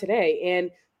we are today. And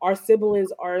our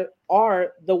siblings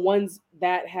are the ones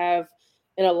that have,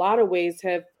 in a lot of ways,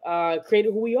 have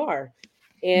created who we are.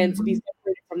 And to be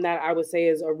separated from that, I would say,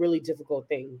 is a really difficult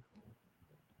thing.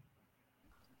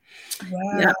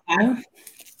 Wow.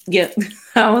 Yeah,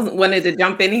 I wanted to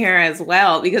jump in here as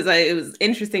well, because it was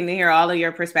interesting to hear all of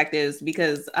your perspectives.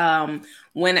 Because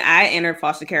when I entered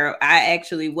foster care, I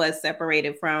actually was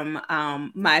separated from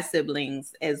my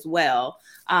siblings as well.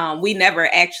 We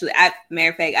never actually,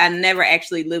 matter of fact, I never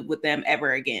actually lived with them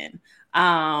ever again.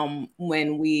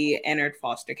 When we entered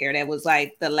foster care, that was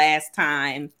like the last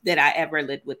time that I ever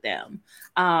lived with them.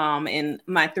 And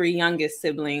my three youngest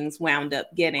siblings wound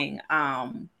up getting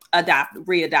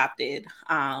readopted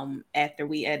after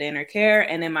we had entered care.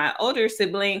 And then my older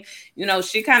sibling,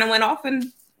 she kind of went off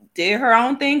and did her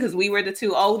own thing, because we were the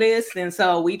two oldest, and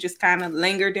so we just kind of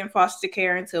lingered in foster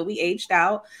care until we aged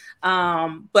out.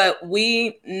 But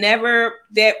we never,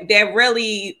 that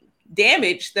really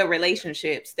damaged the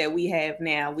relationships that we have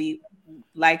now. We,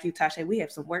 like you, Tasha, we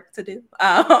have some work to do.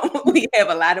 We have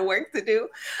a lot of work to do.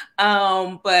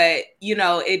 But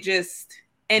it just,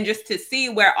 And just to see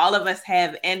where all of us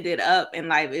have ended up in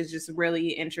life is just really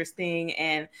interesting.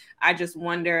 And I just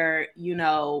wonder,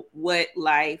 what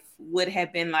life would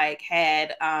have been like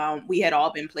had we had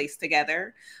all been placed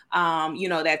together.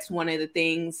 That's one of the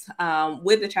things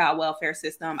with the child welfare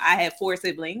system. I have 4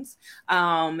 siblings,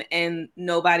 and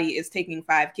nobody is taking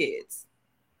 5 kids.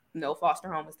 No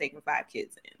foster home is taking 5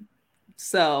 kids in.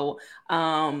 So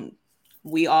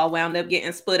we all wound up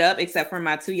getting split up, except for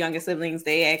my 2 youngest siblings.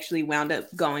 They actually wound up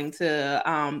going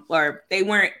to, or they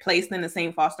weren't placed in the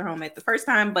same foster home at the first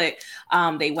time, but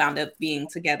they wound up being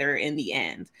together in the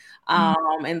end.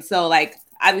 And so, like,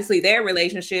 obviously their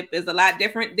relationship is a lot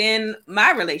different than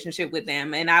my relationship with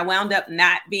them. And I wound up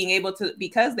not being able to,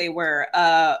 because they were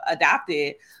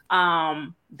adopted,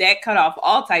 that cut off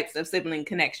all types of sibling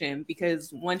connection,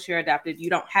 because once you're adopted, you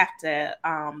don't have to,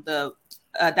 the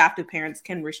adoptive parents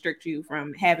can restrict you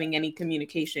from having any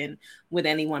communication with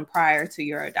anyone prior to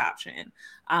your adoption.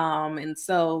 And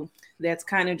so that's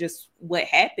kind of just what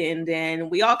happened.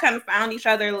 And we all kind of found each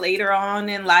other later on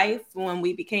in life when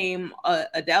we became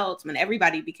adults, when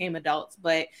everybody became adults.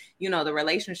 But, the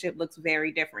relationship looks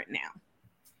very different now.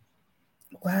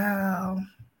 Wow.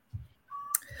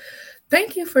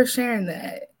 Thank you for sharing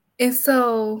that. And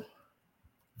so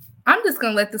I'm just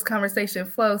going to let this conversation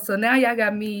flow. So now y'all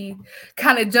got me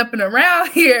kind of jumping around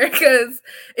here because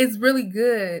it's really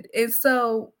good. And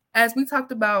so as we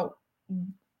talked about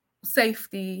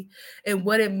safety and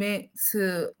what it meant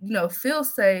to, feel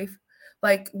safe,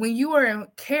 like when you were in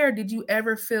care, did you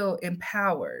ever feel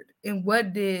empowered? And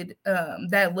what did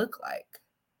that look like?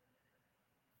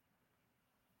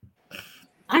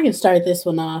 I can start this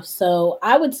one off. So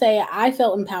I would say I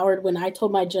felt empowered when I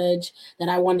told my judge that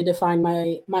I wanted to find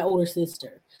my older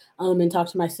sister and talk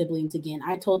to my siblings again.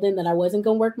 I told them that I wasn't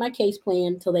going to work my case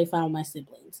plan until they found my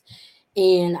siblings.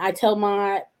 And I tell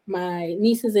my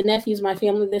nieces and nephews, my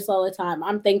family, this all the time.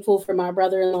 I'm thankful for my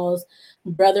brother-in-law's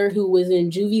brother who was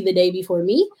in juvie the day before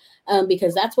me,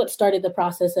 because that's what started the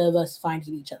process of us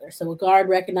finding each other. So a guard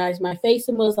recognized my face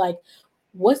and was like,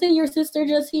 wasn't your sister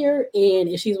just here? And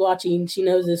if she's watching, she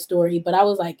knows this story. But I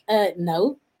was like,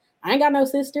 no, I ain't got no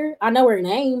sister. I know her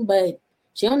name, but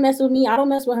she don't mess with me. I don't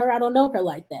mess with her. I don't know her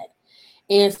like that.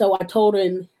 And so I told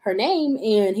him her name,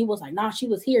 and he was like, nah, she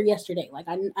was here yesterday. Like,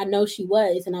 I know she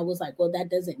was. And I was like, well, that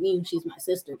doesn't mean she's my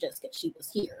sister just because she was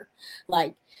here.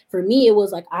 Like, for me, it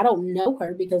was like, I don't know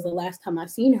her because the last time I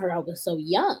seen her, I was so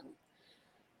young.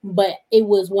 But it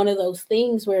was one of those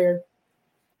things where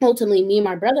ultimately me and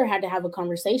my brother had to have a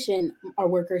conversation, our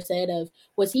worker said, of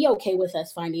was he okay with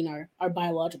us finding our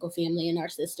biological family and our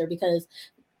sister, because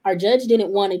our judge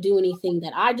didn't want to do anything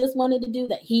that I just wanted to do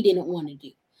that he didn't want to do.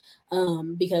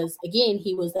 Because again,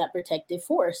 he was that protective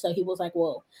force. So he was like,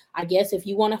 well, I guess if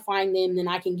you want to find them, then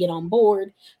I can get on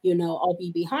board, I'll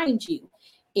be behind you.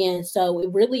 And so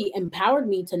it really empowered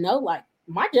me to know, like,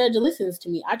 my judge listens to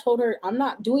me. I told her, I'm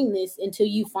not doing this until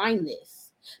you find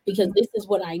this, because this is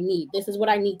what I need. This is what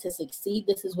I need to succeed.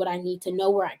 This is what I need to know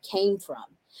where I came from.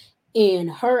 And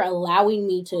her allowing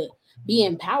me to be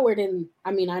empowered. And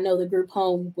I mean, I know the group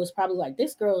home was probably like,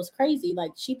 this girl is crazy.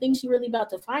 Like, she thinks she really about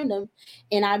to find them.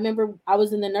 And I remember I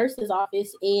was in the nurse's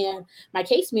office, and my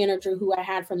case manager, who I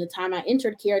had from the time I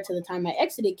entered care to the time I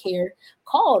exited care,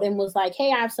 called and was like,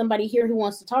 hey, I have somebody here who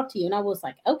wants to talk to you. And I was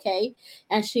like, okay.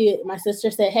 And my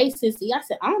sister said, hey, sissy. I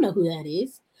said, I don't know who that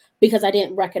is, because I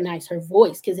didn't recognize her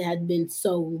voice because it had been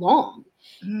so long.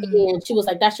 And she was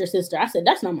like, that's your sister. I said,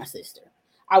 that's not my sister.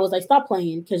 I was like, stop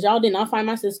playing, because y'all did not find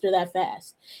my sister that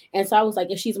fast. And so I was like,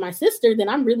 if she's my sister, then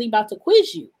I'm really about to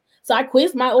quiz you. So I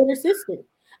quizzed my older sister.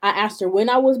 I asked her when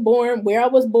I was born, where I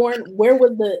was born, where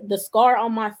was the scar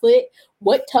on my foot,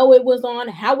 what toe it was on,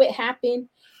 how it happened.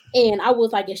 And I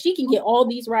was like, if she can get all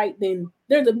these right, then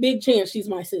there's a big chance she's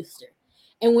my sister.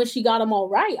 And when she got them all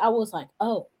right, I was like,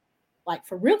 oh, like,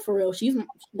 for real, she's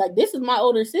like, this is my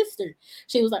older sister.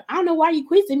 She was like, I don't know why you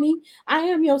quizzing me. I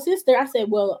am your sister. I said,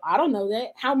 well, I don't know that.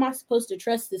 How am I supposed to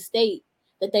trust the state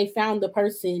that they found the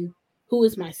person who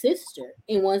is my sister?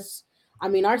 And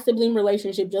our sibling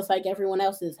relationship, just like everyone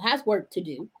else's, has work to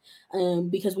do,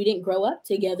 because we didn't grow up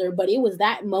together. But it was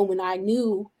that moment I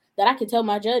knew that I could tell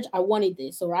my judge I wanted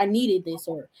this, or I needed this,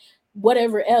 or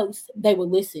whatever else, they would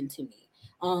listen to me.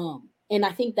 And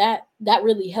I think that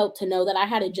really helped to know that I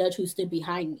had a judge who stood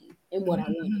behind me in what I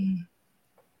wanted.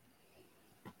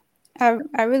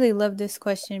 I really love this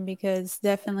question, because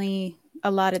definitely a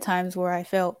lot of times where I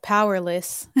felt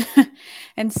powerless.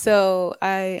 And so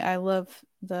I love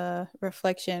the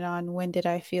reflection on, when did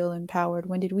I feel empowered?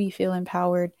 When did we feel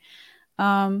empowered?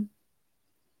 When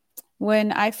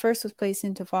I first was placed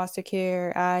into foster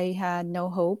care, I had no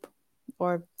hope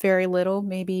or very little,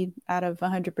 maybe out of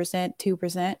 100%,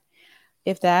 2%,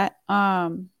 if that,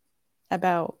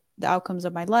 about the outcomes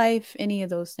of my life, any of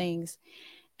those things.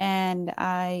 And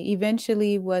I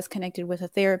eventually was connected with a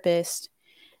therapist,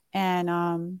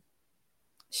 and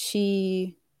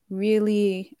she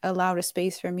really allowed a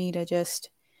space for me to just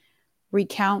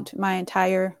recount my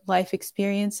entire life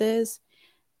experiences,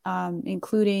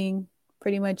 including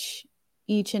pretty much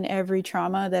each and every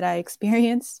trauma that I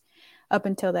experienced up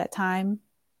until that time.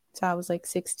 So I was like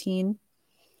 16.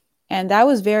 And that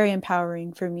was very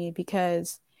empowering for me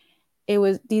because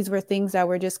these were things that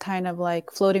were just kind of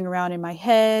like floating around in my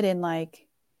head and like,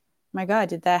 my God,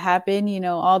 did that happen? You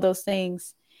know, all those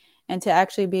things. And to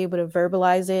actually be able to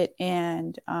verbalize it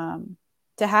and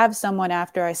to have someone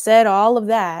after I said all of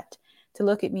that to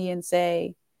look at me and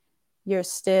say, you're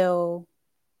still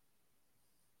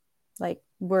like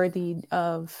worthy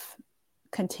of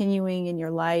continuing in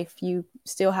your life. You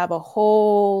still have a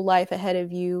whole life ahead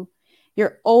of you.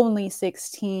 You're only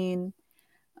 16.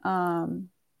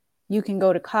 You can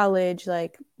go to college,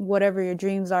 like whatever your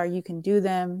dreams are, you can do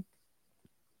them.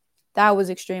 That was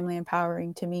extremely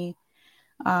empowering to me.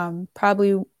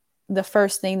 Probably the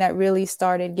first thing that really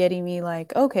started getting me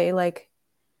like, okay, like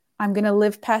I'm going to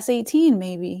live past 18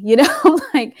 maybe, you know,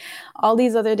 like all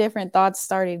these other different thoughts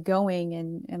started going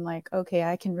and like, okay,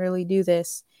 I can really do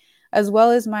this, as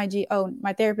well as my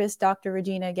therapist, Dr.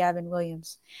 Regina Gavin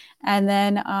Williams. And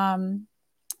then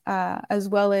as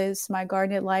well as my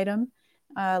guardian ad litem,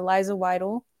 Liza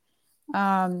Weidel.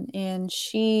 And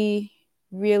she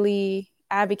really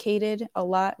advocated a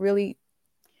lot, really,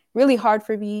 really hard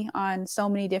for me on so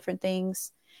many different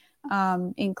things,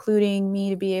 including me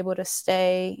to be able to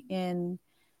stay in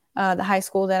the high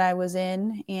school that I was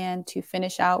in and to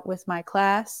finish out with my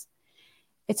class.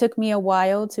 It took me a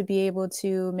while to be able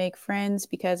to make friends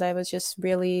because I was just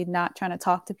really not trying to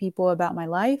talk to people about my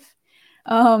life.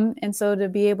 And so to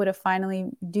be able to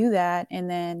finally do that, and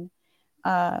then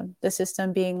the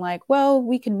system being like, well,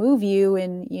 we can move you,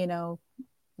 and, you know,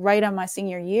 right on my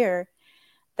senior year,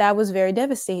 that was very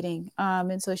devastating.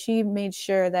 And so she made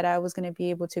sure that I was going to be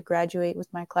able to graduate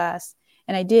with my class,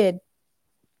 and I did.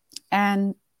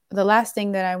 And the last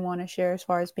thing that I want to share as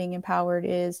far as being empowered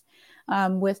is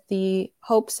with the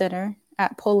Hope Center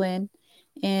at Pullin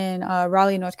in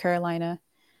Raleigh, North Carolina.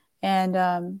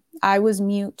 And I was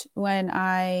mute when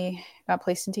I got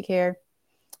placed into care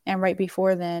and right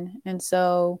before then. And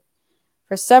so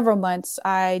for several months,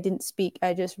 I didn't speak.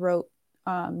 I just wrote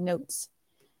notes.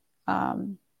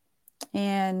 And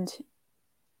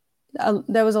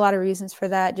there was a lot of reasons for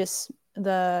that. Just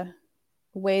the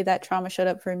way that trauma showed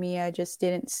up for me, I just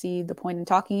didn't see the point in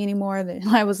talking anymore.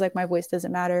 I was like, my voice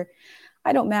doesn't matter.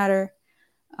 I don't matter.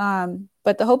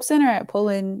 But the Hope Center at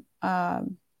Pullin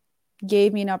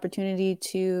gave me an opportunity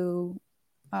to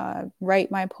write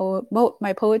my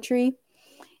poetry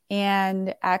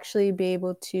and actually be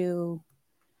able to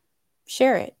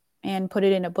share it and put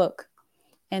it in a book.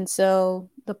 And so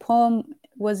the poem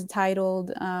was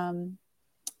titled A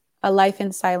Life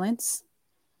in Silence,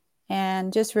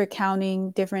 and just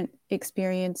recounting different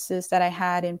experiences that I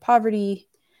had in poverty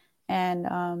and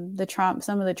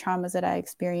some of the traumas that I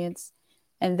experienced.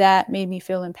 And that made me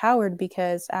feel empowered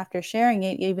because after sharing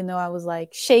it, even though I was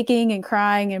like shaking and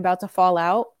crying and about to fall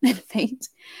out and faint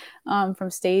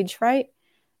from stage fright,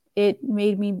 it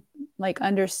made me like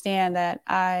understand that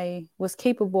I was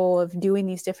capable of doing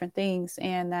these different things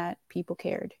and that people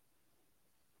cared.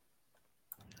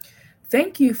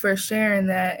 Thank you for sharing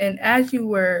that. And as you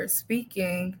were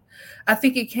speaking, I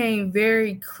think it came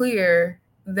very clear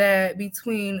that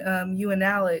between you and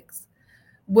Alex,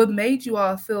 what made you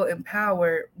all feel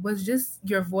empowered was just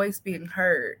your voice being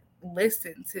heard,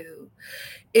 listened to.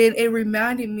 And it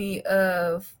reminded me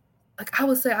of, like, I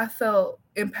would say I felt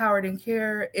empowered and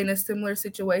care in a similar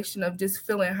situation of just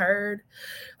feeling heard.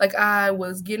 Like I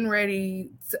was getting ready.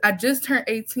 I just turned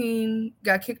 18,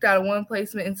 got kicked out of one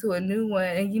placement into a new one.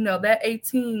 And, you know, that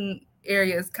 18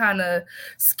 area is kind of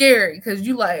scary because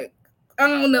you like, I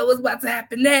don't know what's about to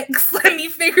happen next. Let me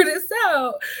figure this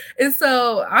out. And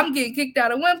so I'm getting kicked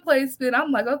out of one placement.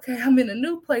 I'm like, okay, I'm in a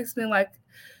new placement. Like,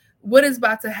 what is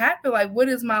about to happen? Like, what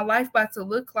is my life about to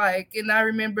look like? And I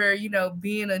remember, you know,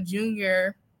 being a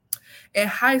junior in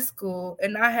high school,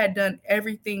 and I had done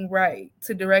everything right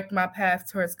to direct my path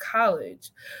towards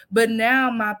college. But now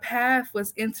my path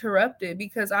was interrupted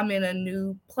because I'm in a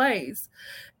new place.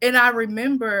 And I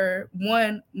remember,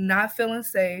 one, not feeling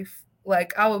safe.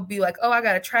 Like I would be like, oh, I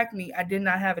got a track meet. I did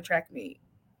not have a track meet.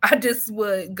 I just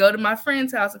would go to my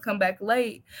friend's house and come back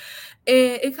late.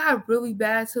 And it got really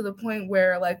bad to the point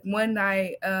where, like, one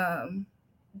night,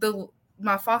 the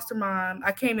my foster mom,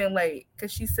 I came in late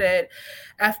because she said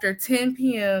after 10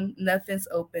 p.m. nothing's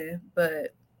open,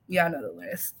 but y'all know the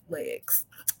last legs.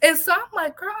 And so I'm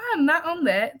like, girl, I'm not on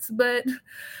that. But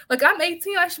like, I'm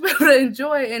 18, I should be able to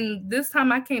enjoy it. And this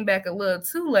time I came back a little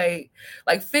too late,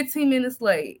 like 15 minutes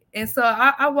late. And so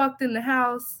I walked in the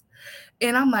house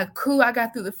and I'm like, cool, I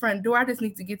got through the front door. I just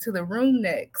need to get to the room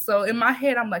next. So in my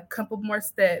head, I'm like, couple more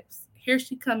steps. Here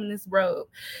she come in this robe.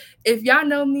 If y'all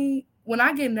know me, when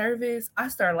I get nervous, I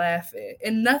start laughing.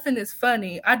 And nothing is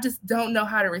funny. I just don't know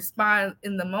how to respond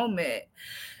in the moment.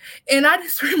 And I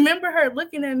just remember her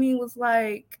looking at me and was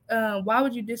like, why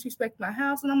would you disrespect my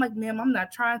house? And I'm like, ma'am, I'm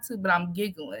not trying to, but I'm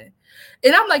giggling.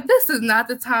 And I'm like, this is not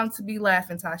the time to be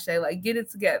laughing, Tashia. Like, get it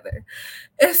together.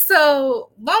 And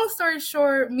so, long story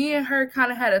short, me and her kind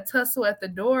of had a tussle at the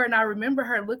door. And I remember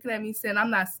her looking at me saying, I'm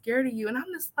not scared of you. And I'm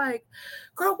just like,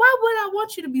 girl, why would I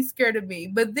want you to be scared of me?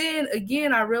 But then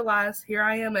again, I realized here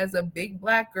I am as a big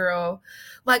Black girl.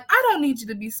 Like, I don't need you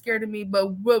to be scared of me.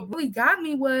 But what really got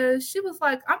me was she was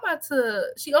like,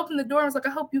 she opened the door and was like,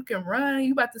 I hope you can run.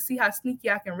 You about to see how sneaky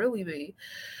I can really be.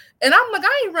 And I'm like,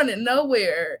 I ain't running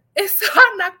nowhere. And so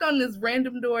I knocked on this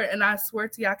random door, and I swear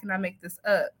to you, I cannot make this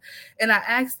up. And I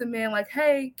asked the man, like,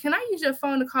 hey, can I use your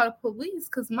phone to call the police?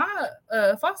 Because my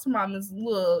foster mom is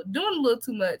doing a little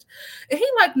too much. And he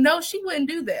like, no, she wouldn't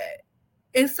do that.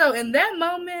 And so in that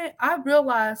moment, I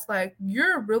realized, like,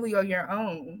 you're really on your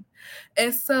own.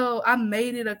 And so I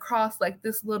made it across, like,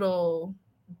 this little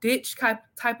ditch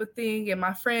type of thing, and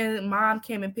my friend mom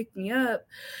came and picked me up.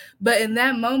 But in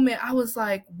that moment, I was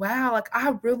like, wow, like,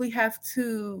 I really have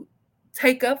to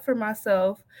take up for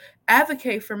myself,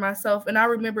 advocate for myself. And I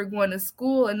remember going to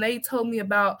school, and they told me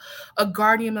about a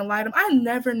guardian ad litem. I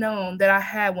never known that I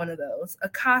had one of those, a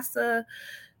CASA,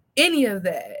 any of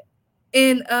that.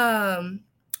 And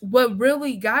what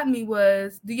really got me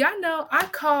was, do y'all know I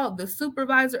called the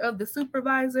supervisor of the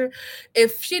supervisor?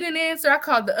 If she didn't answer, I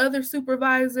called the other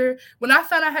supervisor. When I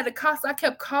found I had a CASA, I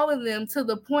kept calling them to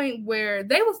the point where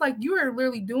they was like, you are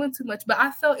literally doing too much. But I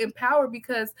felt empowered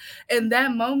because in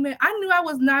that moment, I knew I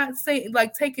was not saying,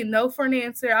 like, taking no for an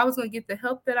answer. I was going to get the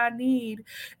help that I need.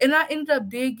 And I ended up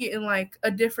getting like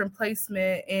a different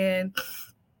placement. And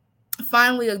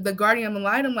finally, the guardian ad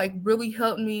litem like really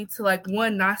helped me to, like,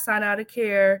 one, not sign out of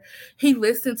care. He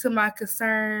listened to my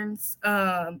concerns,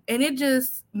 and it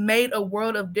just made a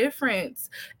world of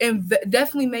difference, and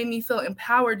definitely made me feel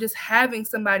empowered just having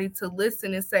somebody to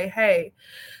listen and say, hey,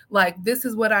 like, this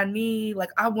is what I need, like,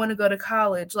 I want to go to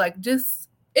college, like, just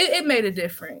it made a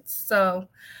difference. So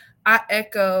I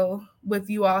echo what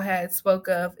you all had spoke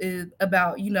of, is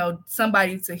about,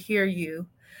 somebody to hear you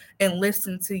and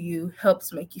listen to you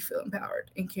helps make you feel empowered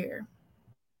and care.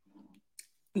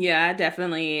 Yeah, I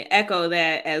definitely echo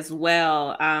that as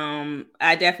well.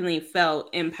 I definitely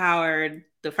felt empowered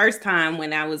the first time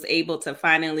when I was able to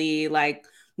finally, like,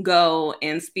 go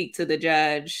and speak to the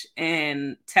judge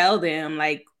and tell them,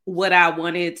 like, what I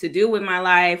wanted to do with my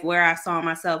life, where I saw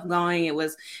myself going. It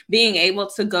was being able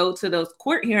to go to those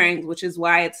court hearings, which is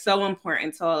why it's so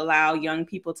important to allow young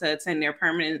people to attend their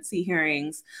permanency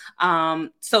hearings,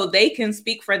 so they can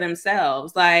speak for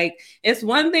themselves. Like, it's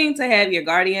one thing to have your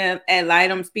guardian ad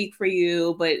litem speak for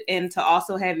you, and to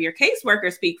also have your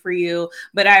caseworker speak for you.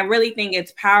 But I really think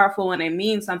it's powerful and it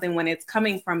means something when it's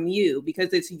coming from you,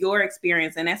 because it's your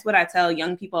experience. And that's what I tell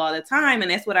young people all the time. And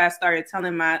that's what I started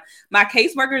telling my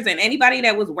caseworkers and anybody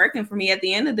that was working for me. At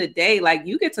the end of the day, like,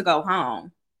 you get to go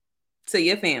home to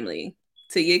your family,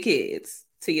 to your kids,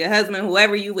 to your husband,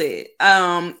 whoever you with.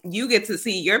 You get to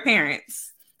see your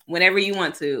parents whenever you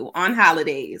want to on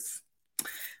holidays.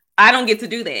 I don't get to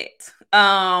do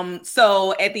that.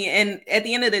 So at the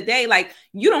end of the day, like,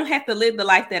 you don't have to live the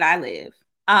life that I live.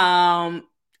 I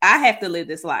have to live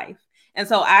this life. And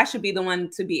so I should be the one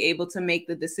to be able to make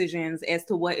the decisions as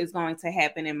to what is going to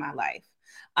happen in my life.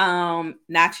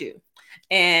 Not you.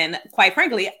 And quite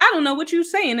frankly, I don't know what you're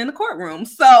saying in the courtroom,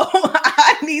 so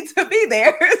I need to be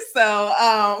there.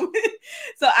 So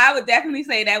so I would definitely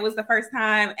say that was the first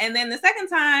time. And then the second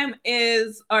time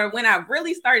when I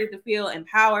really started to feel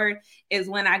empowered, is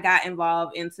when I got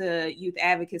involved into youth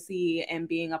advocacy and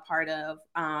being a part of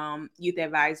youth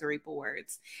advisory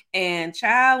boards. And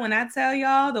child, when I tell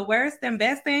y'all, the worst and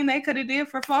best thing they could have did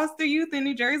for foster youth in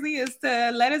New Jersey is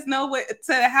to let us know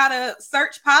how to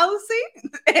search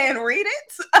policy and read it.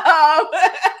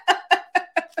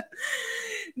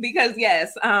 Because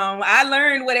yes, I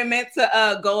learned what it meant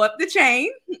to go up the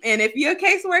chain. And if your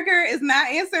caseworker is not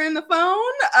answering the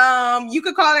phone, you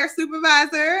could call their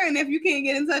supervisor. And if you can't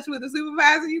get in touch with the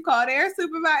supervisor, you call their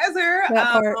supervisor.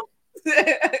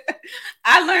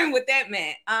 I learned what that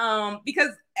meant.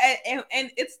 Because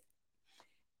and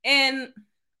And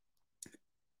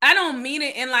I don't mean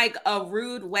it in like a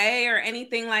rude way or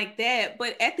anything like that.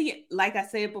 But like I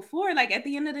said before, like at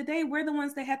the end of the day, we're the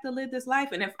ones that have to live this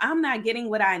life. And if I'm not getting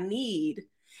what I need,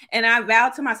 and I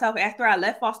vowed to myself after I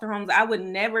left foster homes, I would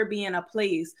never be in a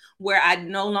place where I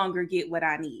no longer get what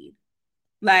I need.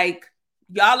 Like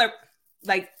y'all are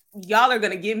like y'all are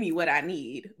going to give me what I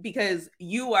need because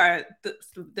you are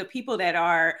the people that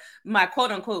are my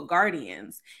quote unquote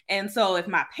guardians. And so if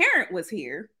my parent was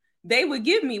here, they would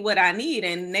give me what I need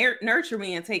and nurture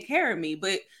me and take care of me.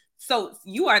 But so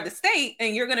you are the state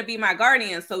and you're going to be my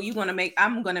guardian. So I'm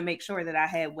going to make sure that I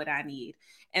have what I need.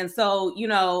 And so,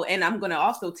 and I'm going to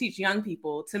also teach young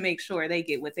people to make sure they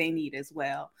get what they need as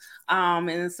well.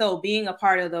 And so being a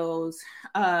part of those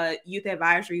youth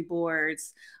advisory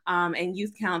boards and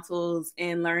youth councils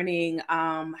and learning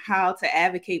how to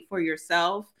advocate for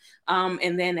yourself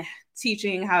and then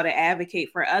teaching how to advocate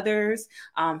for others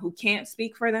who can't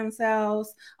speak for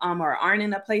themselves or aren't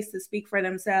in a place to speak for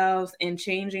themselves, and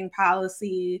changing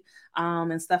policy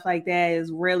and stuff like that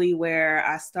is really where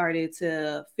I started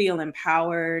to feel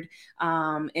empowered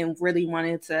and really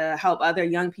wanted to help other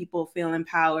young people feel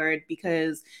empowered,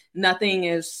 because nothing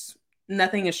is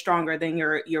stronger than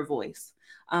your voice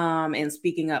and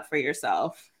speaking up for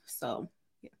yourself. So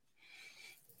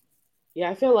yeah,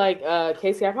 I feel like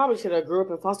Kaysie, I probably should have grew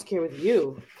up in foster care with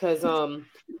you, because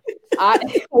I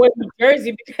went to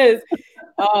Jersey because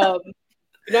I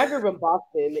grew up in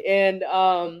Boston, and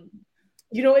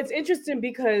it's interesting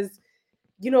because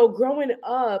growing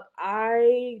up,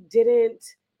 I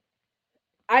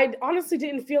honestly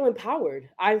didn't feel empowered.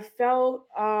 I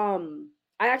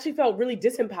actually felt really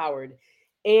disempowered,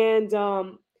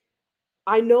 and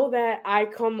I know that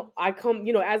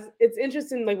as it's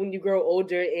interesting, like when you grow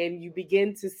older and you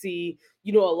begin to see,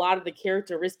 a lot of the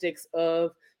characteristics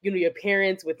of, your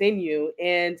parents within you.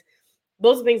 And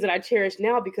those are things that I cherish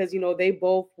now because, they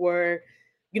both were,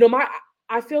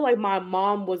 I feel like my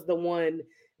mom was the one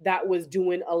that was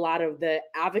doing a lot of the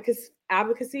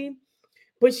advocacy,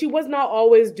 but she was not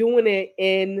always doing it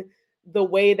in the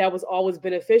way that was always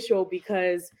beneficial,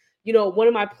 because one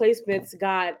of my placements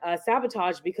got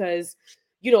sabotaged because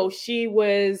she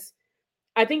was,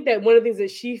 I think that one of the things that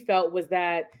she felt was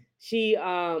that she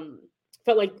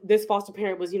felt like this foster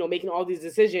parent was making all these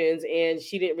decisions and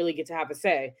she didn't really get to have a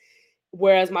say,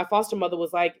 whereas my foster mother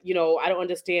was like, I don't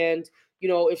understand,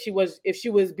 if she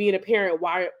was being a parent,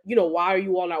 why are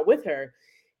you all not with her?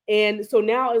 And so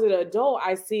now as an adult,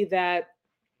 I see that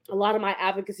a lot of my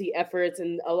advocacy efforts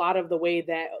and a lot of the ways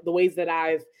that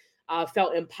I've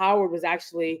felt empowered was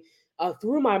actually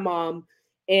through my mom.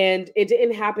 And it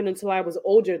didn't happen until I was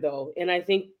older, though. And I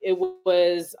think it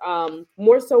was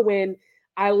more so when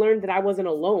I learned that I wasn't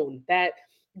alone, that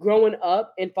growing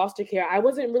up in foster care, I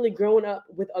wasn't really growing up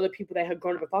with other people that had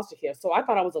grown up in foster care. So I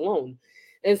thought I was alone.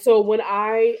 And so when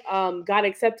I got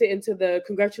accepted into the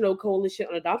Congressional Coalition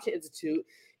on Adoption Institute,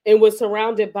 and was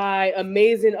surrounded by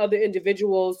amazing other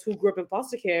individuals who grew up in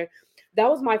foster care, that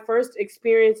was my first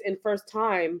experience and first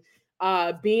time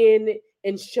being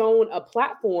and shown a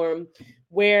platform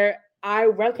where I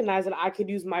recognized that I could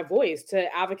use my voice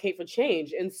to advocate for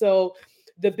change. And so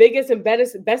the biggest and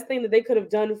best thing that they could have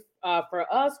done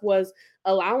for us was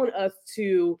allowing us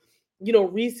to,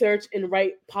 research and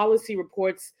write policy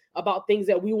reports about things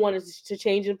that we wanted to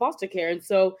change in foster care. And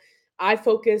so I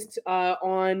focused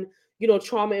on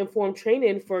trauma informed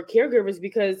training for caregivers,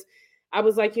 because I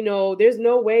was like, there's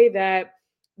no way that,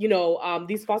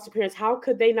 these foster parents, how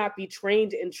could they not be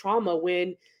trained in trauma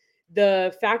when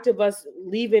the fact of us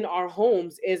leaving our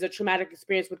homes is a traumatic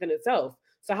experience within itself?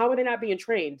 So how are they not being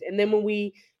trained? And then when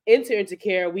we enter into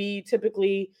care, we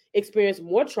typically experience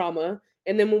more trauma.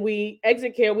 And then when we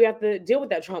exit care, we have to deal with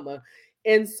that trauma.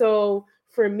 And so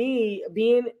for me,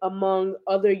 being among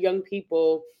other young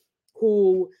people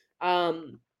who,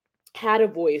 had a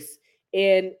voice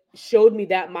and showed me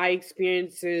that my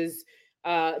experiences,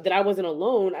 that I wasn't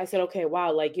alone, I said, okay,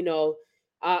 wow, like,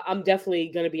 I'm definitely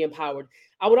going to be empowered.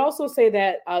 I would also say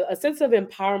that a sense of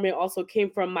empowerment also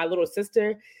came from my little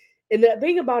sister. And the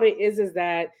thing about it is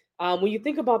that when you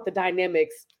think about the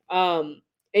dynamics, and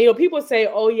people say,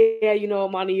 oh yeah,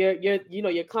 Monty,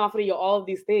 you're confident, you're all of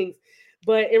these things.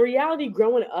 But in reality,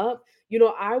 growing up,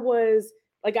 I was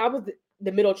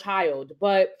the middle child,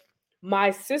 but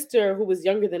my sister, who was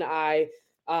younger than I,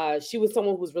 she was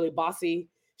someone who was really bossy.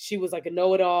 She was like a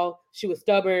know-it-all. She was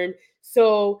stubborn.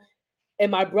 So,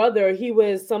 and my brother, he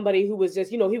was somebody who was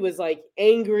just, he was like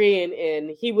angry,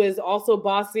 and he was also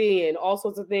bossy and all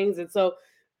sorts of things. And so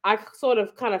I sort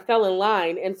of kind of fell in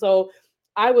line. And so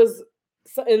I was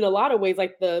in a lot of ways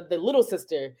like the little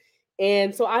sister.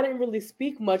 And so I didn't really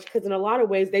speak much because in a lot of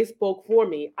ways they spoke for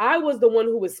me. I was the one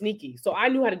who was sneaky. So I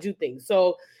knew how to do things.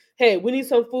 So, hey, we need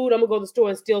some food. I'm gonna go to the store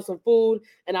and steal some food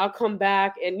and I'll come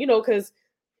back. And because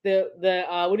the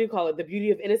what do you call it? The beauty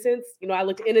of innocence. I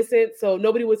looked innocent, so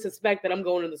nobody would suspect that I'm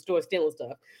going to the store stealing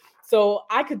stuff. So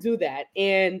I could do that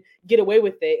and get away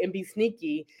with it and be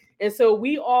sneaky. And so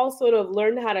we all sort of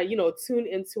learned how to, tune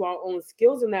into our own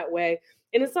skills in that way.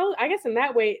 And it's so, I guess in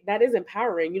that way, that is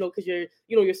empowering, because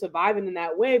you're surviving in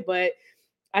that way. But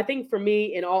I think for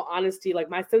me, in all honesty, like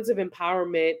my sense of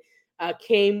empowerment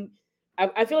came,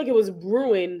 I feel like it was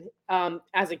brewing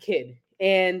as a kid.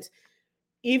 And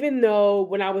even though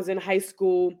when I was in high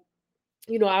school,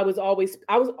 I was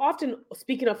often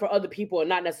speaking up for other people and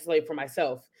not necessarily for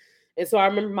myself. And so I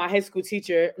remember my high school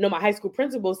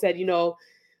principal said,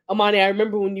 Amani, I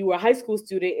remember when you were a high school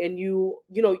student and you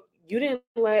didn't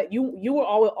you were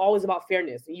always about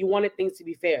fairness. You wanted things to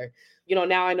be fair.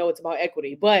 Now I know it's about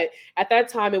equity. But at that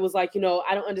time it was like, I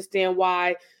don't understand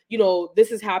why,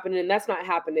 this is happening and that's not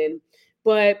happening.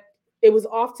 But it was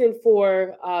often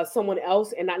for someone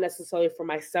else and not necessarily for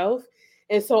myself.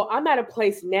 And so I'm at a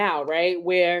place now, right,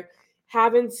 where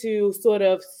having to sort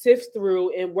of sift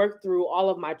through and work through all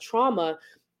of my trauma,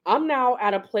 I'm now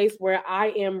at a place where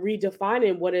I am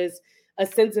redefining what is a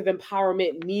sense of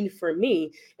empowerment mean for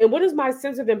me. And what does my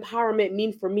sense of empowerment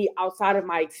mean for me outside of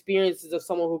my experiences of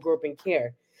someone who grew up in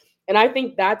care? And I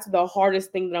think that's the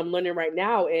hardest thing that I'm learning right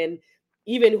now. And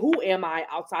even who am I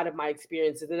outside of my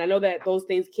experiences? And I know that those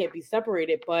things can't be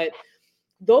separated, but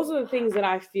those are the things that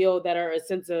I feel that are a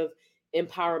sense of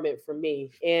empowerment for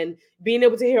me. And being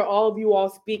able to hear all of you all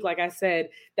speak, like I said,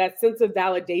 that sense of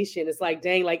validation, it's like,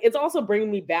 dang, like it's also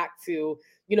bringing me back to,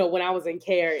 when I was in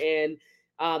care, and,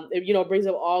 it brings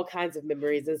up all kinds of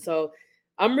memories. And so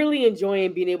I'm really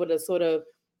enjoying being able to sort of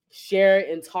share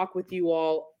and talk with you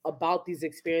all about these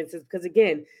experiences, because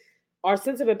again, our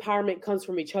sense of empowerment comes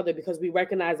from each other because we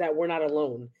recognize that we're not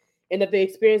alone, and that the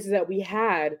experiences that we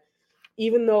had,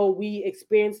 even though we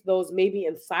experienced those maybe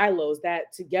in silos,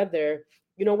 that together,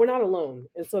 we're not alone.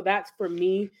 And so that's for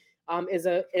me is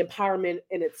a empowerment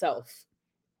in itself.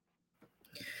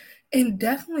 And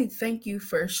definitely thank you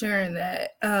for sharing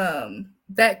that.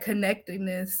 That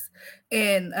connectedness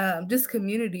and just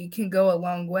community can go a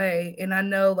long way. And I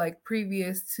know, like,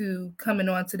 previous to coming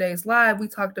on today's live, we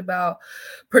talked about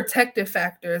protective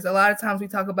factors. A lot of times we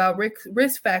talk about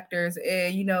risk factors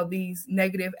and, these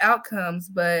negative outcomes.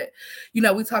 But,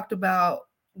 we talked about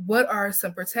what are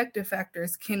some protective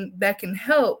factors that can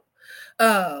help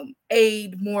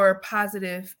aid more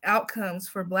positive outcomes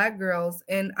for Black girls.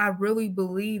 And I really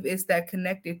believe it's that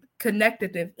connected. Can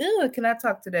I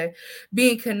talk today?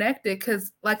 Being connected,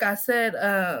 because like I said,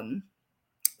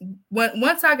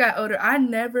 once I got older, I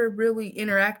never really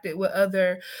interacted with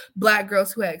other Black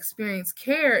girls who had experienced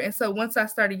care. And so once I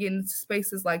started getting into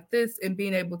spaces like this and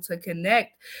being able to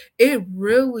connect, it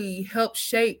really helped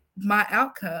shape my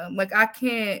outcome. Like, I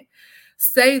can't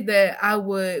say that I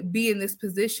would be in this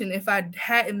position if I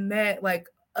hadn't met like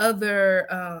other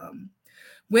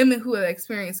women who have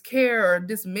experienced care, or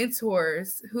just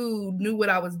mentors who knew what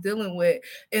I was dealing with.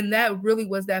 And that really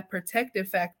was that protective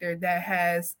factor that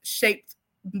has shaped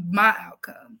my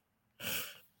outcome.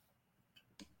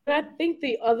 I think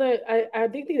the other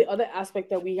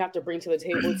aspect that we have to bring to the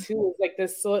table too is like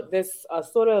this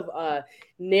sort of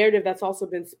narrative that's also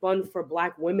been spun for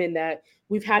Black women, that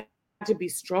we've had to be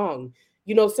strong.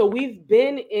 So we've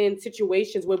been in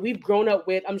situations where we've grown up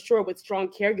with, I'm sure, with strong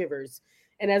caregivers,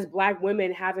 and as Black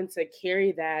women having to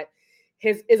carry that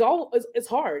it's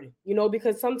hard,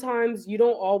 because sometimes you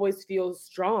don't always feel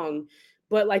strong.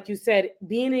 But like you said,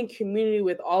 being in community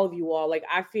with all of you all, like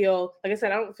I feel, like I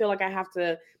said, I don't feel like I have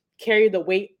to carry the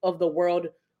weight of the world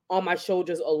on my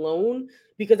shoulders alone,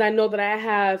 because I know that I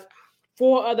have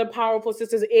 4 other powerful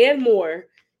sisters and more,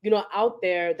 out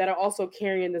there that are also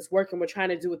carrying this work, and we're trying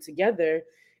to do it together.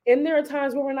 And there are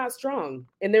times where we're not strong,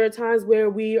 and there are times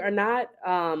where we are not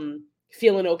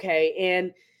feeling okay.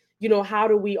 And, how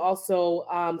do we also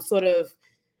sort of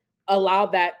allow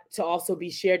that to also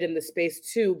be shared in the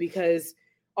space too? Because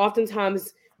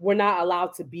oftentimes we're not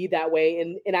allowed to be that way.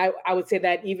 And I would say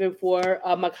that even for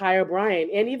Ma'Khia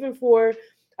Bryant, and even for,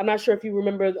 I'm not sure if you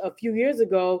remember a few years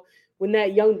ago when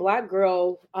that young Black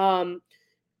girl,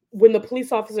 when the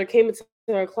police officer came into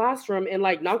her classroom and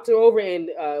like knocked her over and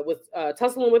was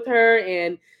tussling with her,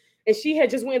 and she had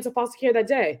just went into foster care that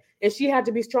day, and she had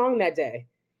to be strong that day.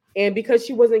 And because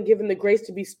she wasn't given the grace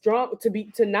to be strong,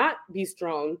 to not be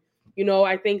strong,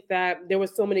 I think that there were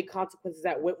so many consequences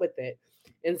that went with it.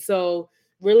 And so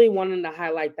really wanting to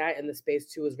highlight that in the space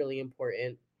too is really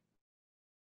important.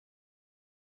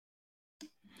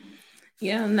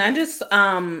 Yeah, and I just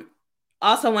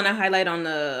also want to highlight on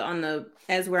the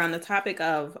as we're on the topic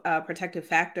of protective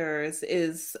factors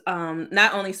is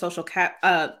not only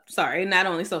not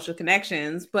only social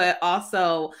connections, but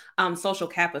also social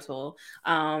capital.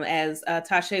 As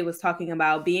Tasha was talking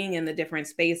about, being in the different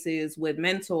spaces with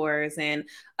mentors and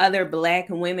other Black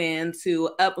women to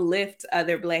uplift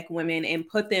other Black women and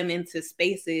put them into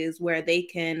spaces where they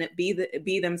can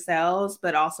be themselves,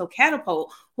 but also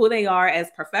catapult who they are as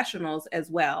professionals as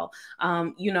well.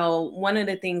 One of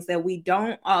the things that we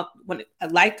don't,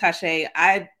 like Tasha,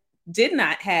 I did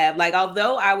not have, like,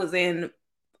 although I was in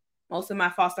most of my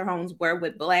foster homes were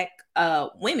with Black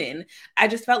women, I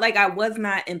just felt like I was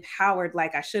not empowered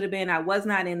like I should have been. I was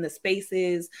not in the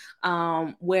spaces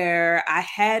where I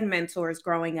had mentors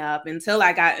growing up until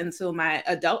I got into my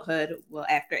adulthood. Well,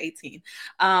 after 18,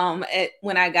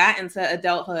 when I got into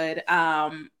adulthood,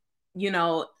 you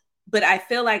know, but I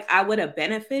feel like I would have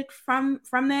benefited from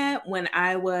that when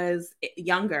I was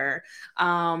younger,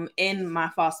 in my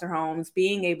foster homes,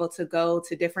 being able to go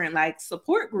to different like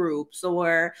support groups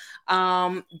or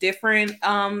different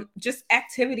just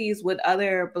activities with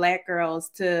other Black girls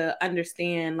to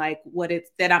understand like what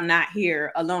it's that I'm not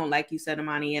here alone, like you said,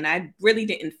 Amani. And I really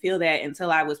didn't feel that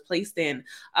until I was placed in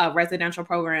residential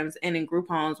programs and in group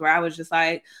homes where I was just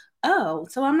like, oh,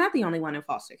 so I'm not the only one in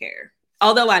foster care,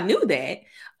 although I knew that,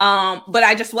 but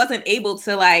I just wasn't able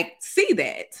to like see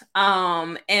that.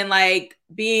 And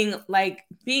being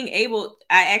able,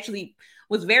 I actually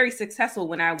was very successful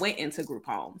when I went into group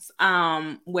homes.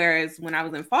 Whereas when I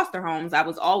was in foster homes, I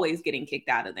was always getting kicked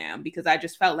out of them because I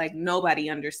just felt like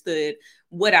nobody understood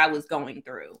what I was going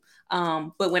through.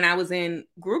 But when I was in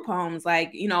group homes,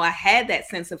 like, I had that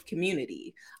sense of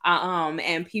community,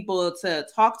 and people to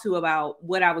talk to about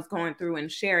what I was going through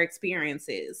and share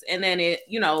experiences. And then it,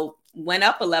 went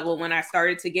up a level when I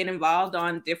started to get involved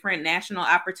on different national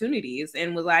opportunities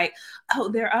and was like, oh,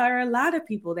 there are a lot of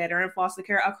people that are in foster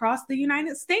care across the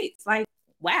United States. Like,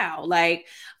 wow. Like,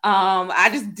 I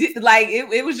just did like,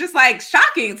 it was just like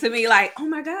shocking to me. Like, oh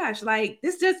my gosh, like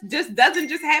this just doesn't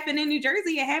just happen in New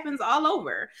Jersey. It happens all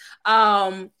over.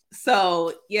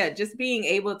 So yeah, just being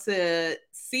able to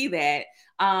see that,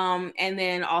 and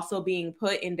then also being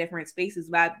put in different spaces.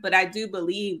 But I do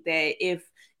believe that if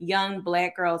young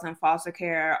Black girls in foster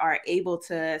care are able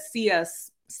to see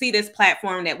this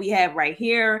platform that we have right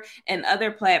here and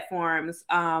other platforms,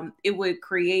 it would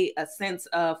create a sense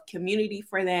of community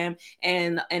for them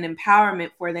and an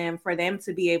empowerment for them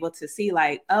to be able to see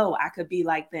like, oh, I could be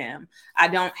like them. I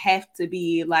don't have to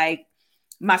be like,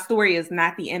 my story is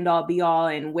not the end all be all,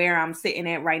 and where I'm sitting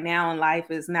at right now in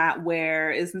life is not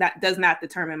does not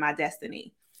determine my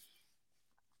destiny.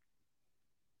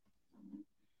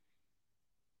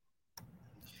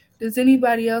 Does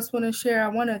anybody else want to share? I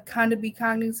want to kind of be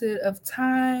cognizant of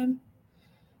time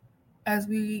as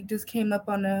we just came up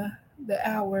on the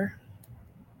hour.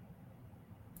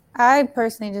 I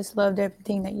personally just loved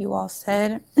everything that you all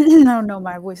said. I don't know,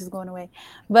 my voice is going away,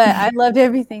 but I loved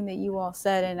everything that you all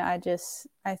said, and I just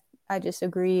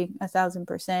agree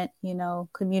 1,000%.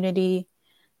 Community,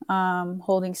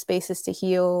 holding spaces to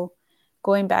heal,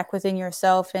 going back within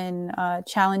yourself, and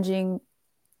challenging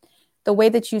the way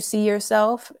that you see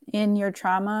yourself in your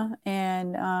trauma,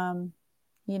 and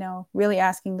really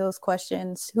asking those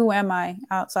questions: Who am I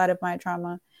outside of my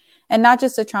trauma? And not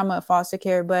just the trauma of foster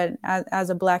care, but as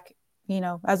a Black,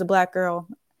 as a Black girl,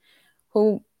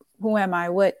 who am I?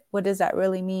 What does that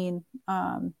really mean,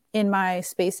 in my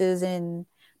spaces, in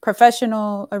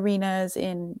professional arenas,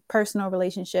 in personal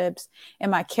relationships?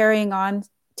 Am I carrying on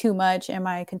too much? Am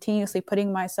I continuously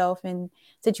putting myself in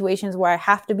situations where I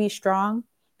have to be strong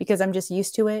because I'm just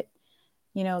used to it?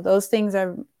 Those things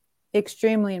are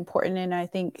extremely important, and I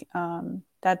think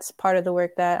that's part of the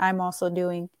work that I'm also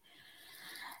doing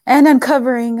and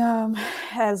uncovering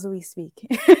as we speak.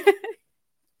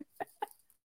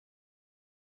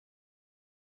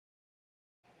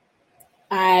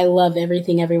 I love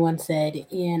everything everyone said,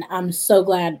 and I'm so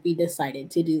glad we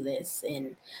decided to do this.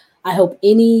 And I hope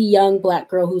any young Black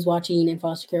girl who's watching in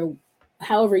foster care,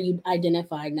 however you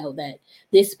identify, know that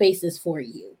this space is for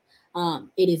you.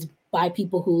 It is by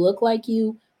people who look like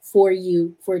you, for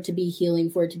it to be healing,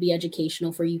 for it to be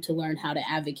educational, for you to learn how to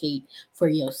advocate for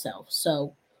yourself.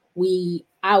 So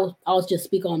I'll just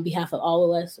speak on behalf of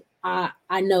all of us.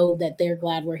 I know that they're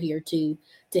glad we're here to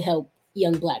help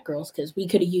young Black girls, because we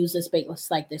could have used a space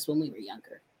like this when we were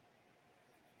younger.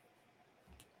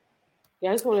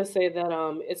 Yeah, I just want to say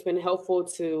that it's been helpful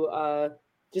to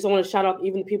just want to shout out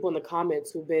even people in the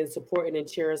comments who've been supporting and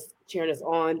cheering us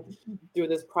on through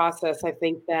this process. I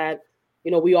think that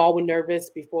we all were nervous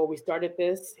before we started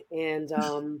this, and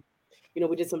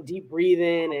we did some deep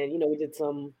breathing, and we did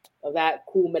some of that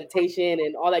cool meditation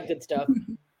and all that good stuff,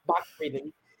 box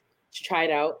breathing. To try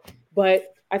it out.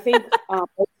 But I think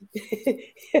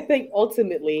I think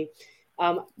ultimately,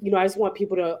 I just want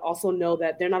people to also know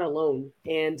that they're not alone,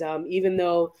 and even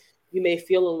though you may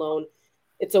feel alone,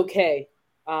 it's okay.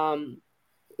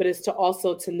 But it's to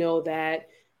also to know that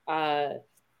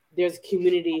there's a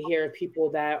community here of people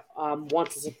that want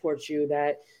to support you,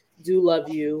 that do love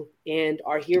you and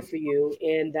are here for you,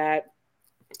 and that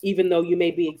even though you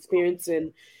may be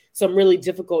experiencing some really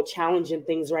difficult, challenging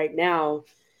things right now,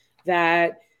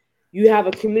 that you have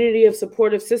a community of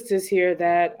supportive sisters here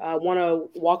that want to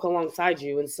walk alongside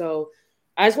you. And so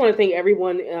I just want to thank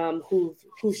everyone who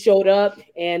showed up,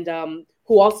 and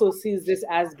who also sees this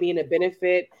as being a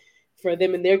benefit for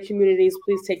them and their communities.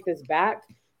 Please take this back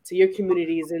to your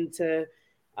communities, and to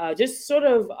just sort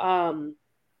of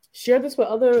share this with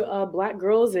other Black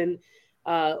girls, and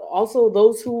also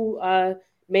those who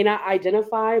may not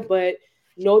identify, but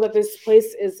know that this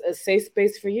place is a safe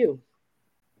space for you.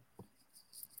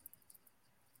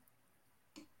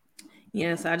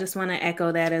 Yes, I just want to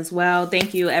echo that as well.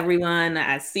 Thank you, everyone.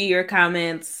 I see your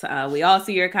comments. We all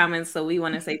see your comments. So we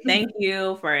want to say thank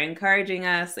you for encouraging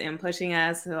us and pushing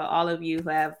us. To all of you who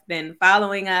have been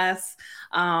following us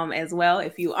as well.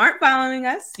 If you aren't following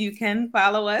us, you can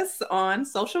follow us on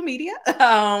social media.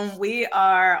 We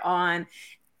are on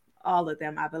all of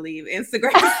them, I believe.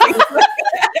 Instagram.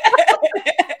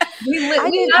 I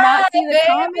did not see the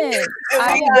comments. We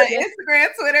on Instagram,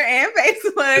 Twitter, and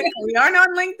Facebook. We aren't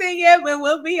on LinkedIn yet, but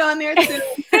we'll be on there too.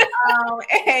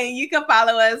 And you can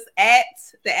follow us at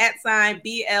the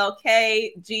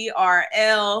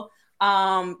 @BLKGRL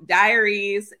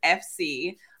Diaries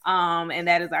FC. And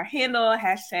that is our handle,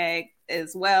 hashtag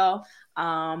as well.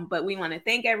 But we want to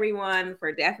thank everyone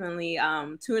for definitely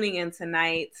tuning in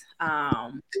tonight.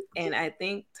 And I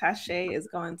think Tashia is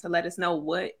going to let us know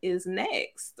what is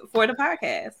next for the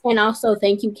podcast. And also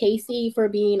thank you, Kaysie, for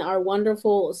being our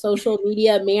wonderful social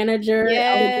media manager.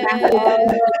 Yes.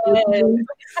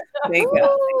 Thank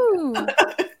you.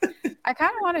 I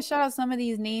kind of want to shout out some of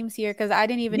these names here, because I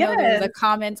didn't even know there was a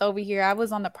comments over here. I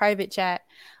was on the private chat.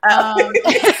 I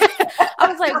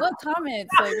was like, what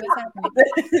comments? Like, what's happening?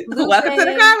 Welcome to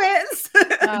the comments.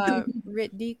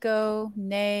 Ritdico,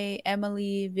 Nay,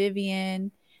 Emily,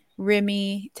 Vivian,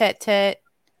 Remy, Tet,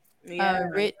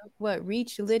 Reach,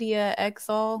 Lydia,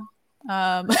 Exol,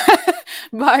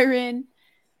 Byron,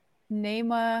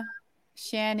 Naima,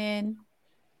 Shannon,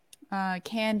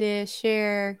 Candace,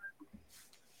 Cher,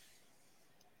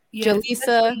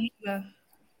 Jaleesa.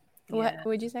 What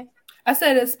would you say? I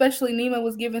said especially Nima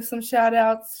was giving some shout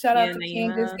outs. Shout out to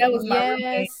Candace. That was my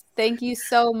roommate. Thank you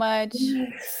so much.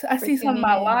 Yes. I see some of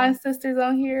my line sisters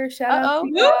on here. Shout out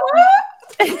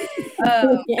to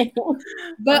you.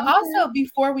 But also,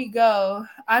 before we go,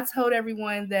 I told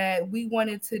everyone that we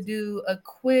wanted to do a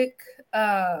quick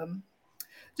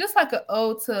just like an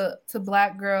ode to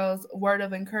Black girls, word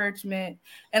of encouragement.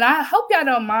 And I hope y'all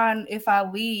don't mind if I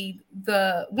lead.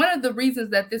 One of the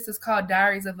reasons that this is called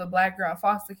Diaries of a Black Girl in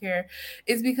Foster Care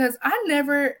is because I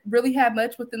never really had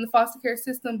much within the foster care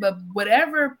system, but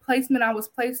whatever placement I was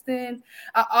placed in,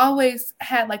 I always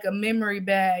had like a memory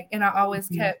bag, and I always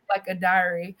kept like a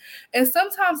diary. And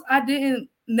sometimes I didn't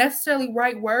necessarily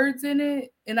write words in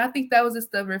it, and I think that was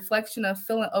just the reflection of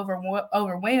feeling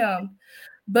overwhelmed.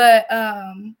 But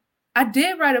I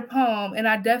did write a poem, and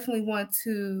I definitely want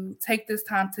to take this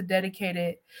time to dedicate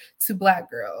it to Black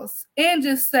girls and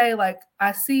just say, like,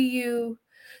 I see you,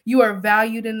 you are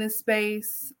valued in this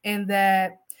space, and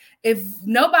that if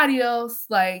nobody else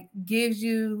like gives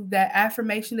you that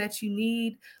affirmation that you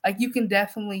need, like you can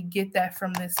definitely get that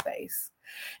from this space.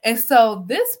 And so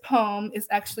this poem is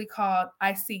actually called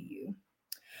I See You.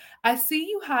 I see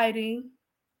you hiding,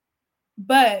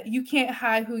 but you can't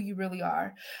hide who you really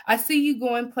are. I see you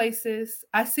going places.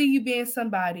 I see you being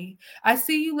somebody. I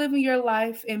see you living your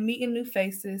life and meeting new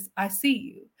faces. I see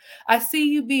you. I see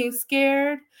you being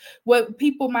scared, what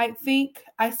people might think.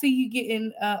 I see you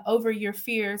getting over your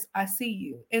fears. I see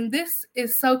you. And this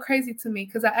is so crazy to me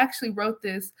because I actually wrote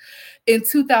this in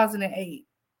 2008.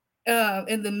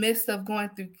 In the midst of going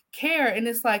through care. And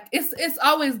it's like, it's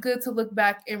always good to look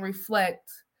back and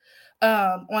reflect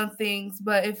on things.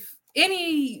 But if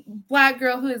any Black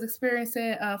girl who is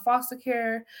experiencing foster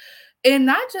care, and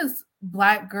not just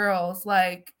Black girls,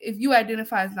 like if you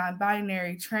identify as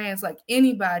non-binary, trans, like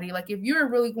anybody, like if you're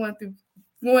really going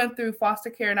through foster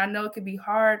care, and I know it can be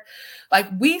hard, like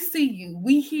we see you,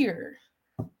 we hear.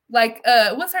 Like,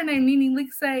 what's her name? Nene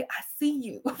Leak say, I see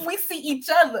you. We see each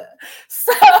other.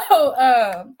 So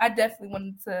I definitely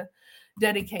wanted to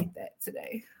dedicate that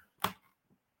today.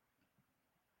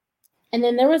 And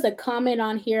then there was a comment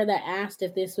on here that asked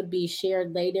if this would be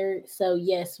shared later. So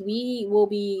yes,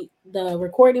 the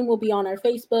recording will be on our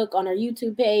Facebook, on our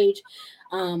YouTube page.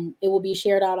 It will be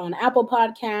shared out on Apple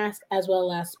Podcasts as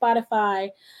well as Spotify.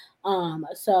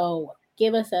 So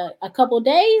give us a couple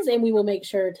days and we will make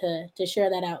sure to share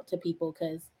that out to people,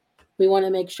 because we want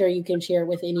to make sure you can share it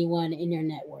with anyone in your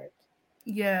network.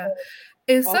 Yeah.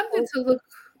 And something to look.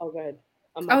 Oh, go ahead.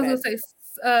 I was gonna say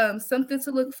something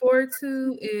to look forward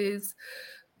to is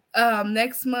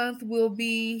next month we'll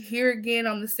be here again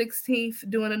on the 16th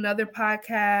doing another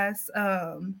podcast.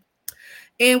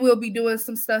 And we'll be doing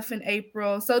some stuff in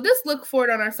April. So just look for it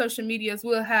on our social medias.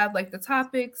 We'll have like the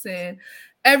topics and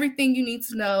everything you need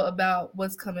to know about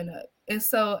what's coming up. And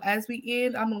so as we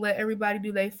end, I'm gonna let everybody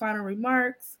do their final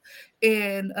remarks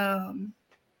and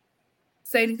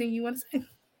say anything you want to say.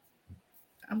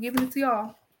 I'm giving it to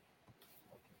y'all.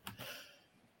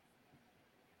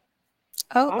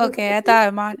 Oh, okay. I thought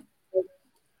I'm on.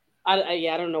 I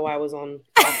don't know why I was on.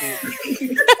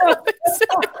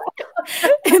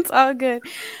 It's all good.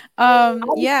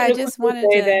 I just wanted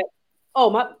to. That, oh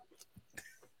my.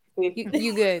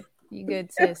 You good? You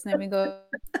good, sis? Let me go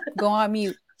on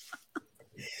mute.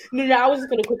 No, I was just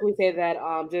gonna quickly say that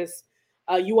just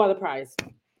you are the prize,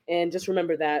 and just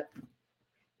remember that.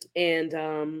 And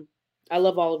I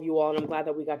love all of you all, and I'm glad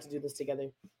that we got to do this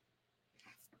together.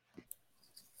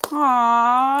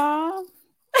 Aww.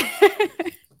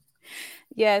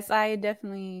 Yes, I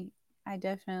definitely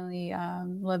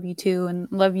love you too, and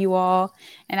love you all.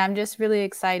 And I'm just really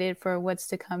excited for what's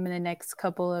to come in the next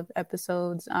couple of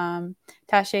episodes.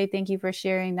 Tashia, thank you for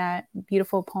sharing that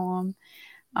beautiful poem.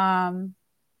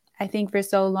 I think for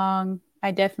so long,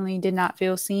 I definitely did not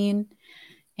feel seen.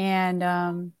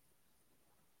 And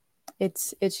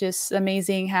it's just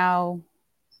amazing how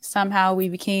somehow we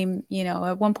became,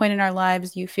 at one point in our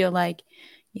lives, you feel like,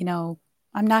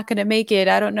 I'm not going to make it.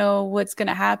 I don't know what's going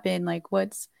to happen. Like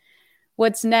what's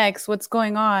next, what's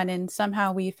going on. And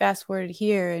somehow we fast forwarded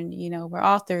here and, we're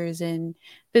authors and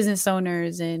business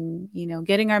owners and,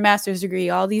 getting our master's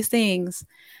degree, all these things.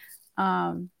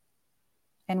 And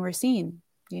we're seen,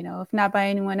 if not by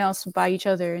anyone else, by each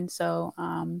other. And so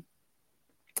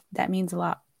that means a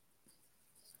lot.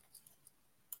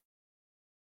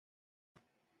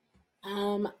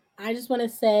 I just want to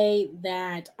say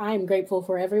that I'm grateful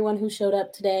for everyone who showed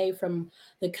up today, from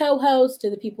the co-hosts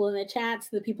to the people in the chats,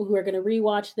 to the people who are going to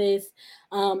rewatch this,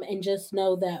 and just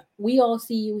know that we all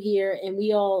see you here and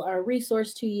we all are a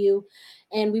resource to you.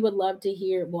 And I would love to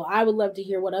hear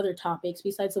what other topics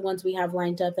besides the ones we have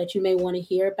lined up that you may want to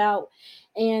hear about.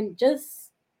 And just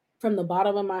from the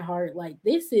bottom of my heart, like,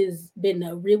 this has been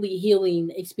a really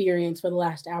healing experience for the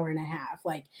last hour and a half.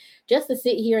 Like, just to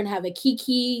sit here and have a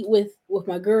kiki with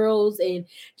my girls and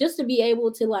just to be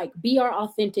able to like be our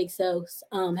authentic selves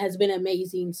has been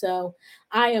amazing. So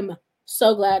I am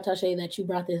so glad, Tashia, that you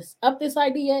brought this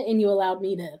idea and you allowed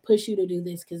me to push you to do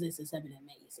this, because this has been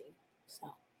amazing.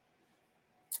 So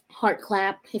heart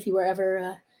clap if you were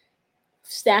ever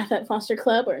staff at foster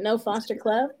club or no foster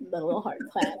club, the little heart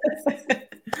clap.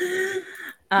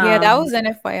 Yeah, that was an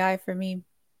FYI for me.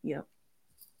 Yep.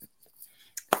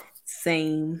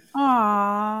 Same.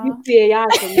 Aww.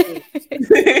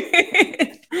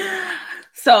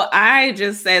 So I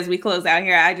just, as we close out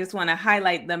here, I just want to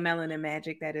highlight the melanin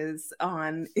magic that is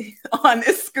on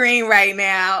the screen right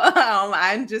now.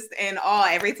 I'm just in awe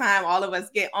every time all of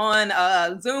us get on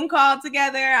a Zoom call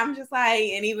together. I'm just like,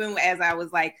 and even as I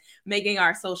was like making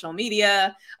our social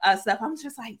media stuff, I'm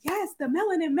just like, yes, the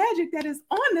melanin magic that is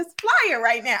on this flyer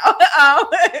right now.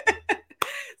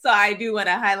 So I do want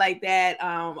to highlight that.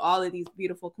 All of these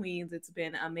beautiful queens, it's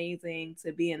been amazing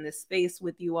to be in this space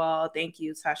with you all. Thank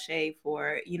you, Tashia,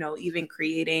 for, even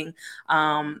creating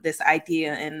this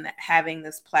idea and having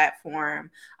this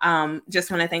platform. Just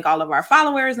want to thank all of our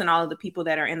followers and all of the people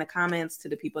that are in the comments, to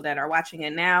the people that are watching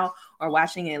it now or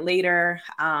watching it later.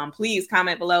 Please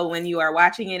comment below when you are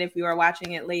watching it, if you are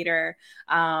watching it later.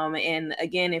 And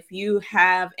again, if you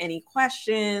have any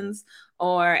questions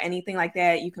or anything like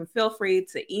that, you can feel free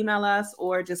to email us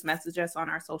or just message us on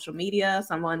our social media.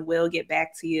 Someone will get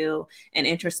back to you. And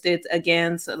interested,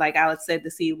 again, so like Alex said,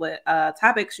 to see what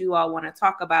topics you all want to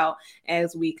talk about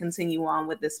as we continue on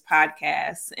with this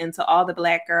podcast. And to all the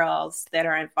Black girls that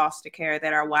are in foster care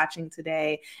that are watching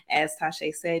today, as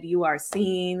Tashia said, you are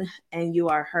seen and you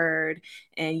are heard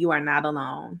and you are not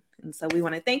alone. And so we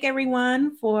want to thank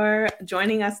everyone for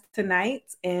joining us tonight,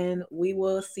 and we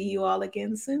will see you all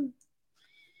again soon.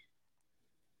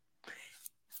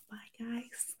 Bye,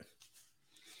 guys.